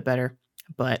doing a little bit better,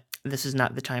 but this is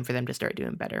not the time for them to start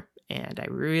doing better. And I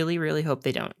really, really hope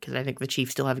they don't, because I think the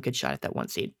Chiefs still have a good shot at that 1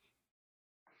 seed.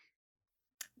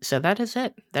 So that is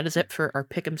it. That is it for our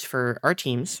pick'ems for our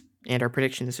teams and our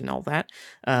predictions and all that.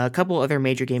 A couple other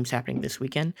major games happening this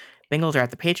weekend. Bengals are at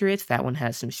the Patriots. That one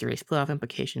has some serious playoff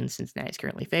implications. Cincinnati is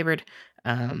currently favored.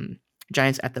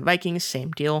 Giants at the Vikings,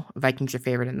 same deal. Vikings are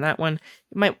favored in that one.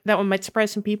 That one might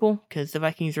surprise some people because the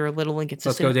Vikings are a little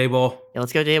inconsistent. Let's go, Daboll. Yeah,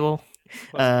 let's go, Daboll.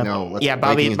 No,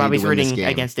 Bobby's rooting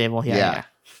against Daboll. Yeah.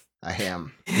 I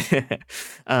am.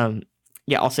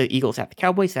 Yeah, also Eagles at the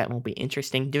Cowboys. That will be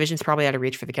interesting. Division's probably out of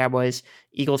reach for the Cowboys.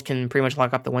 Eagles can pretty much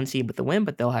lock up the 1 seed with the win,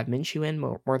 but they'll have Minshew in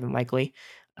more than likely.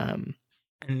 And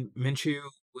Minshew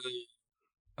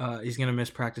he's going to miss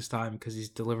practice time because he's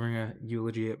delivering a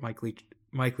eulogy at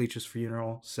Mike Leach's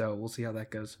funeral. So we'll see how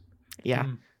that goes. Yeah.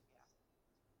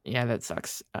 Yeah, that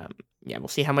sucks. Yeah, we'll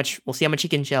see how much he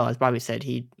can gel. As Bobby said,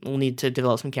 he will need to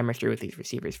develop some chemistry with these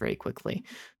receivers very quickly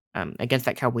against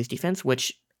that Cowboys defense,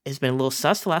 which has been a little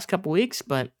sus the last couple weeks,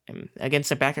 but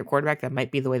against a backup quarterback, that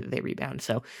might be the way that they rebound.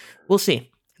 So we'll see.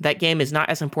 That game is not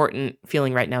as important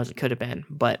feeling right now as it could have been,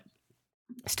 but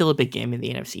still a big game in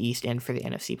the NFC East and for the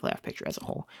NFC playoff picture as a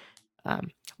whole.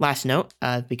 Last note,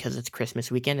 because it's Christmas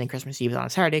weekend and Christmas Eve is on a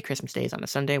Saturday, Christmas Day is on a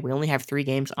Sunday. We only have 3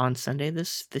 games on Sunday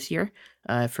this year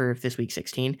for this week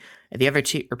 16. The other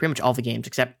 2, or pretty much all the games,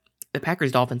 except the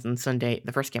Packers-Dolphins on Sunday,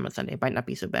 the first game on Sunday, might not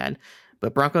be so bad.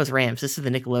 But Broncos-Rams, this is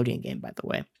the Nickelodeon game, by the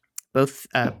way. Both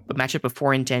a matchup of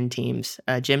 4-10 teams.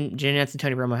 Jim Nantz and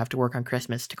Tony Romo have to work on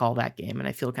Christmas to call that game, and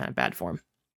I feel kind of bad for him.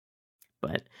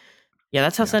 But yeah,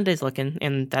 that's how Sunday's looking,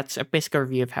 and that's a basic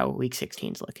overview of how Week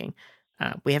 16 is looking.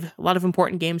 We have a lot of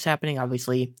important games happening.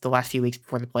 Obviously, the last few weeks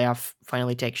before the playoff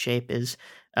finally takes shape is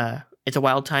it's a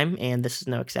wild time, and this is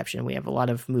no exception. We have a lot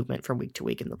of movement from week to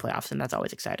week in the playoffs, and that's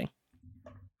always exciting.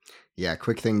 Yeah,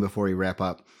 quick thing before we wrap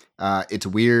up. It's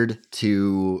weird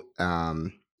to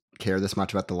care this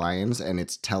much about the Lions, and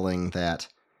it's telling that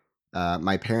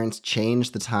my parents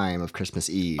changed the time of Christmas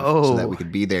Eve so that we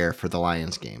could be there for the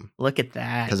Lions game. Look at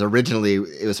that. Because originally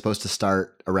it was supposed to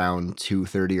start around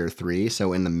 2:30 or 3,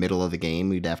 so in the middle of the game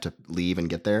we'd have to leave and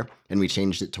get there, and we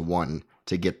changed it to 1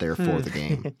 to get there for the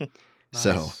game. Nice.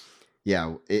 So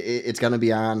yeah, it's going to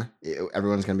be on.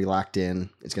 Everyone's going to be locked in.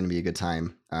 It's going to be a good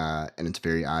time, and it's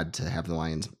very odd to have the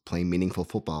Lions play meaningful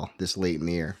football this late in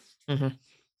the year. Mm-hmm.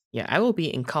 Yeah, I will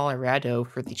be in Colorado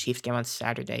for the Chiefs game on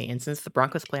Saturday, and since the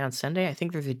Broncos play on Sunday, I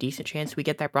think there's a decent chance we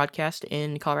get that broadcast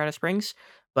in Colorado Springs,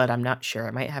 but I'm not sure.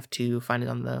 I might have to find it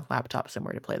on the laptop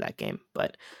somewhere to play that game,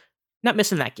 but not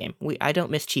missing that game. I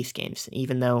don't miss Chiefs games,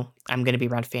 even though I'm going to be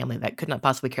around family that could not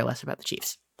possibly care less about the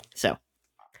Chiefs. So,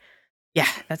 yeah,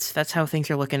 that's how things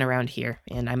are looking around here,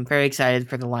 and I'm very excited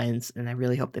for the Lions, and I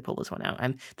really hope they pull this one out.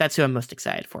 That's who I'm most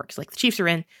excited for, because like the Chiefs are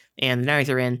in, and the Niners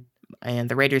are in, and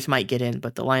the Raiders might get in,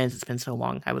 but the Lions, it's been so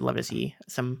long. I would love to see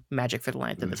some magic for the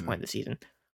Lions at this point in the season.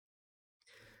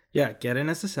 Yeah, get in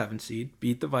as the 7 seed,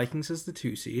 beat the Vikings as the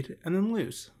 2 seed, and then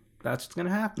lose. That's what's going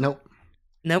to happen.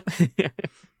 Nope.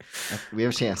 We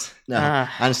have a chance. No,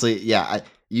 honestly, yeah.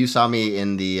 You saw me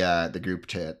in the group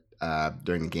chat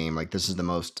during the game. Like, this is the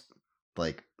most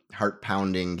like heart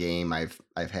pounding game I've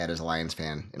had as a Lions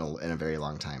fan in a very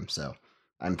long time. So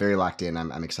I'm very locked in.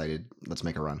 I'm excited. Let's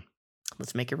make a run.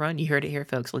 Let's make a run. You heard it here,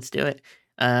 folks. Let's do it.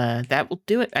 That will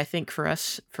do it, I think, for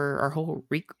us for our whole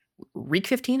week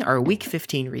 15, our week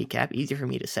 15 recap. Easier for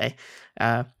me to say.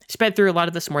 Sped through a lot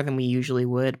of this more than we usually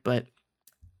would, but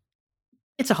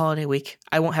it's a holiday week.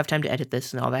 I won't have time to edit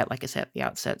this and all that, like I said at the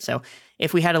outset. So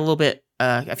if we had a little bit,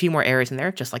 a few more errors in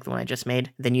there, just like the one I just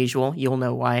made than usual, you'll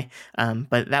know why.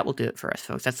 But that will do it for us,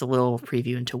 folks. That's a little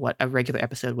preview into what a regular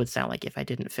episode would sound like if I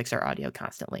didn't fix our audio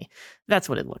constantly. That's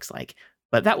what it looks like.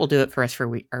 But that will do it for us for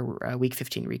our Week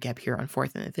 15 recap here on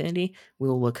Fourth and Infinity. We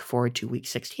will look forward to Week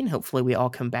 16. Hopefully we all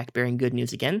come back bearing good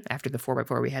news again after the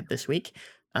 4x4 we had this week.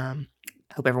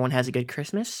 Hope everyone has a good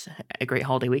Christmas, a great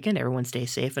holiday weekend. Everyone stay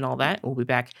safe and all that. We'll be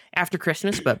back after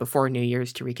Christmas, but before New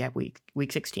Year's to recap week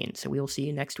 16. So we will see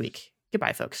you next week.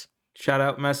 Goodbye, folks. Shout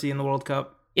out Messi in the World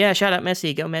Cup. Yeah, shout out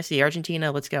Messi. Go Messi.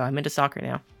 Argentina, let's go. I'm into soccer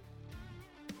now.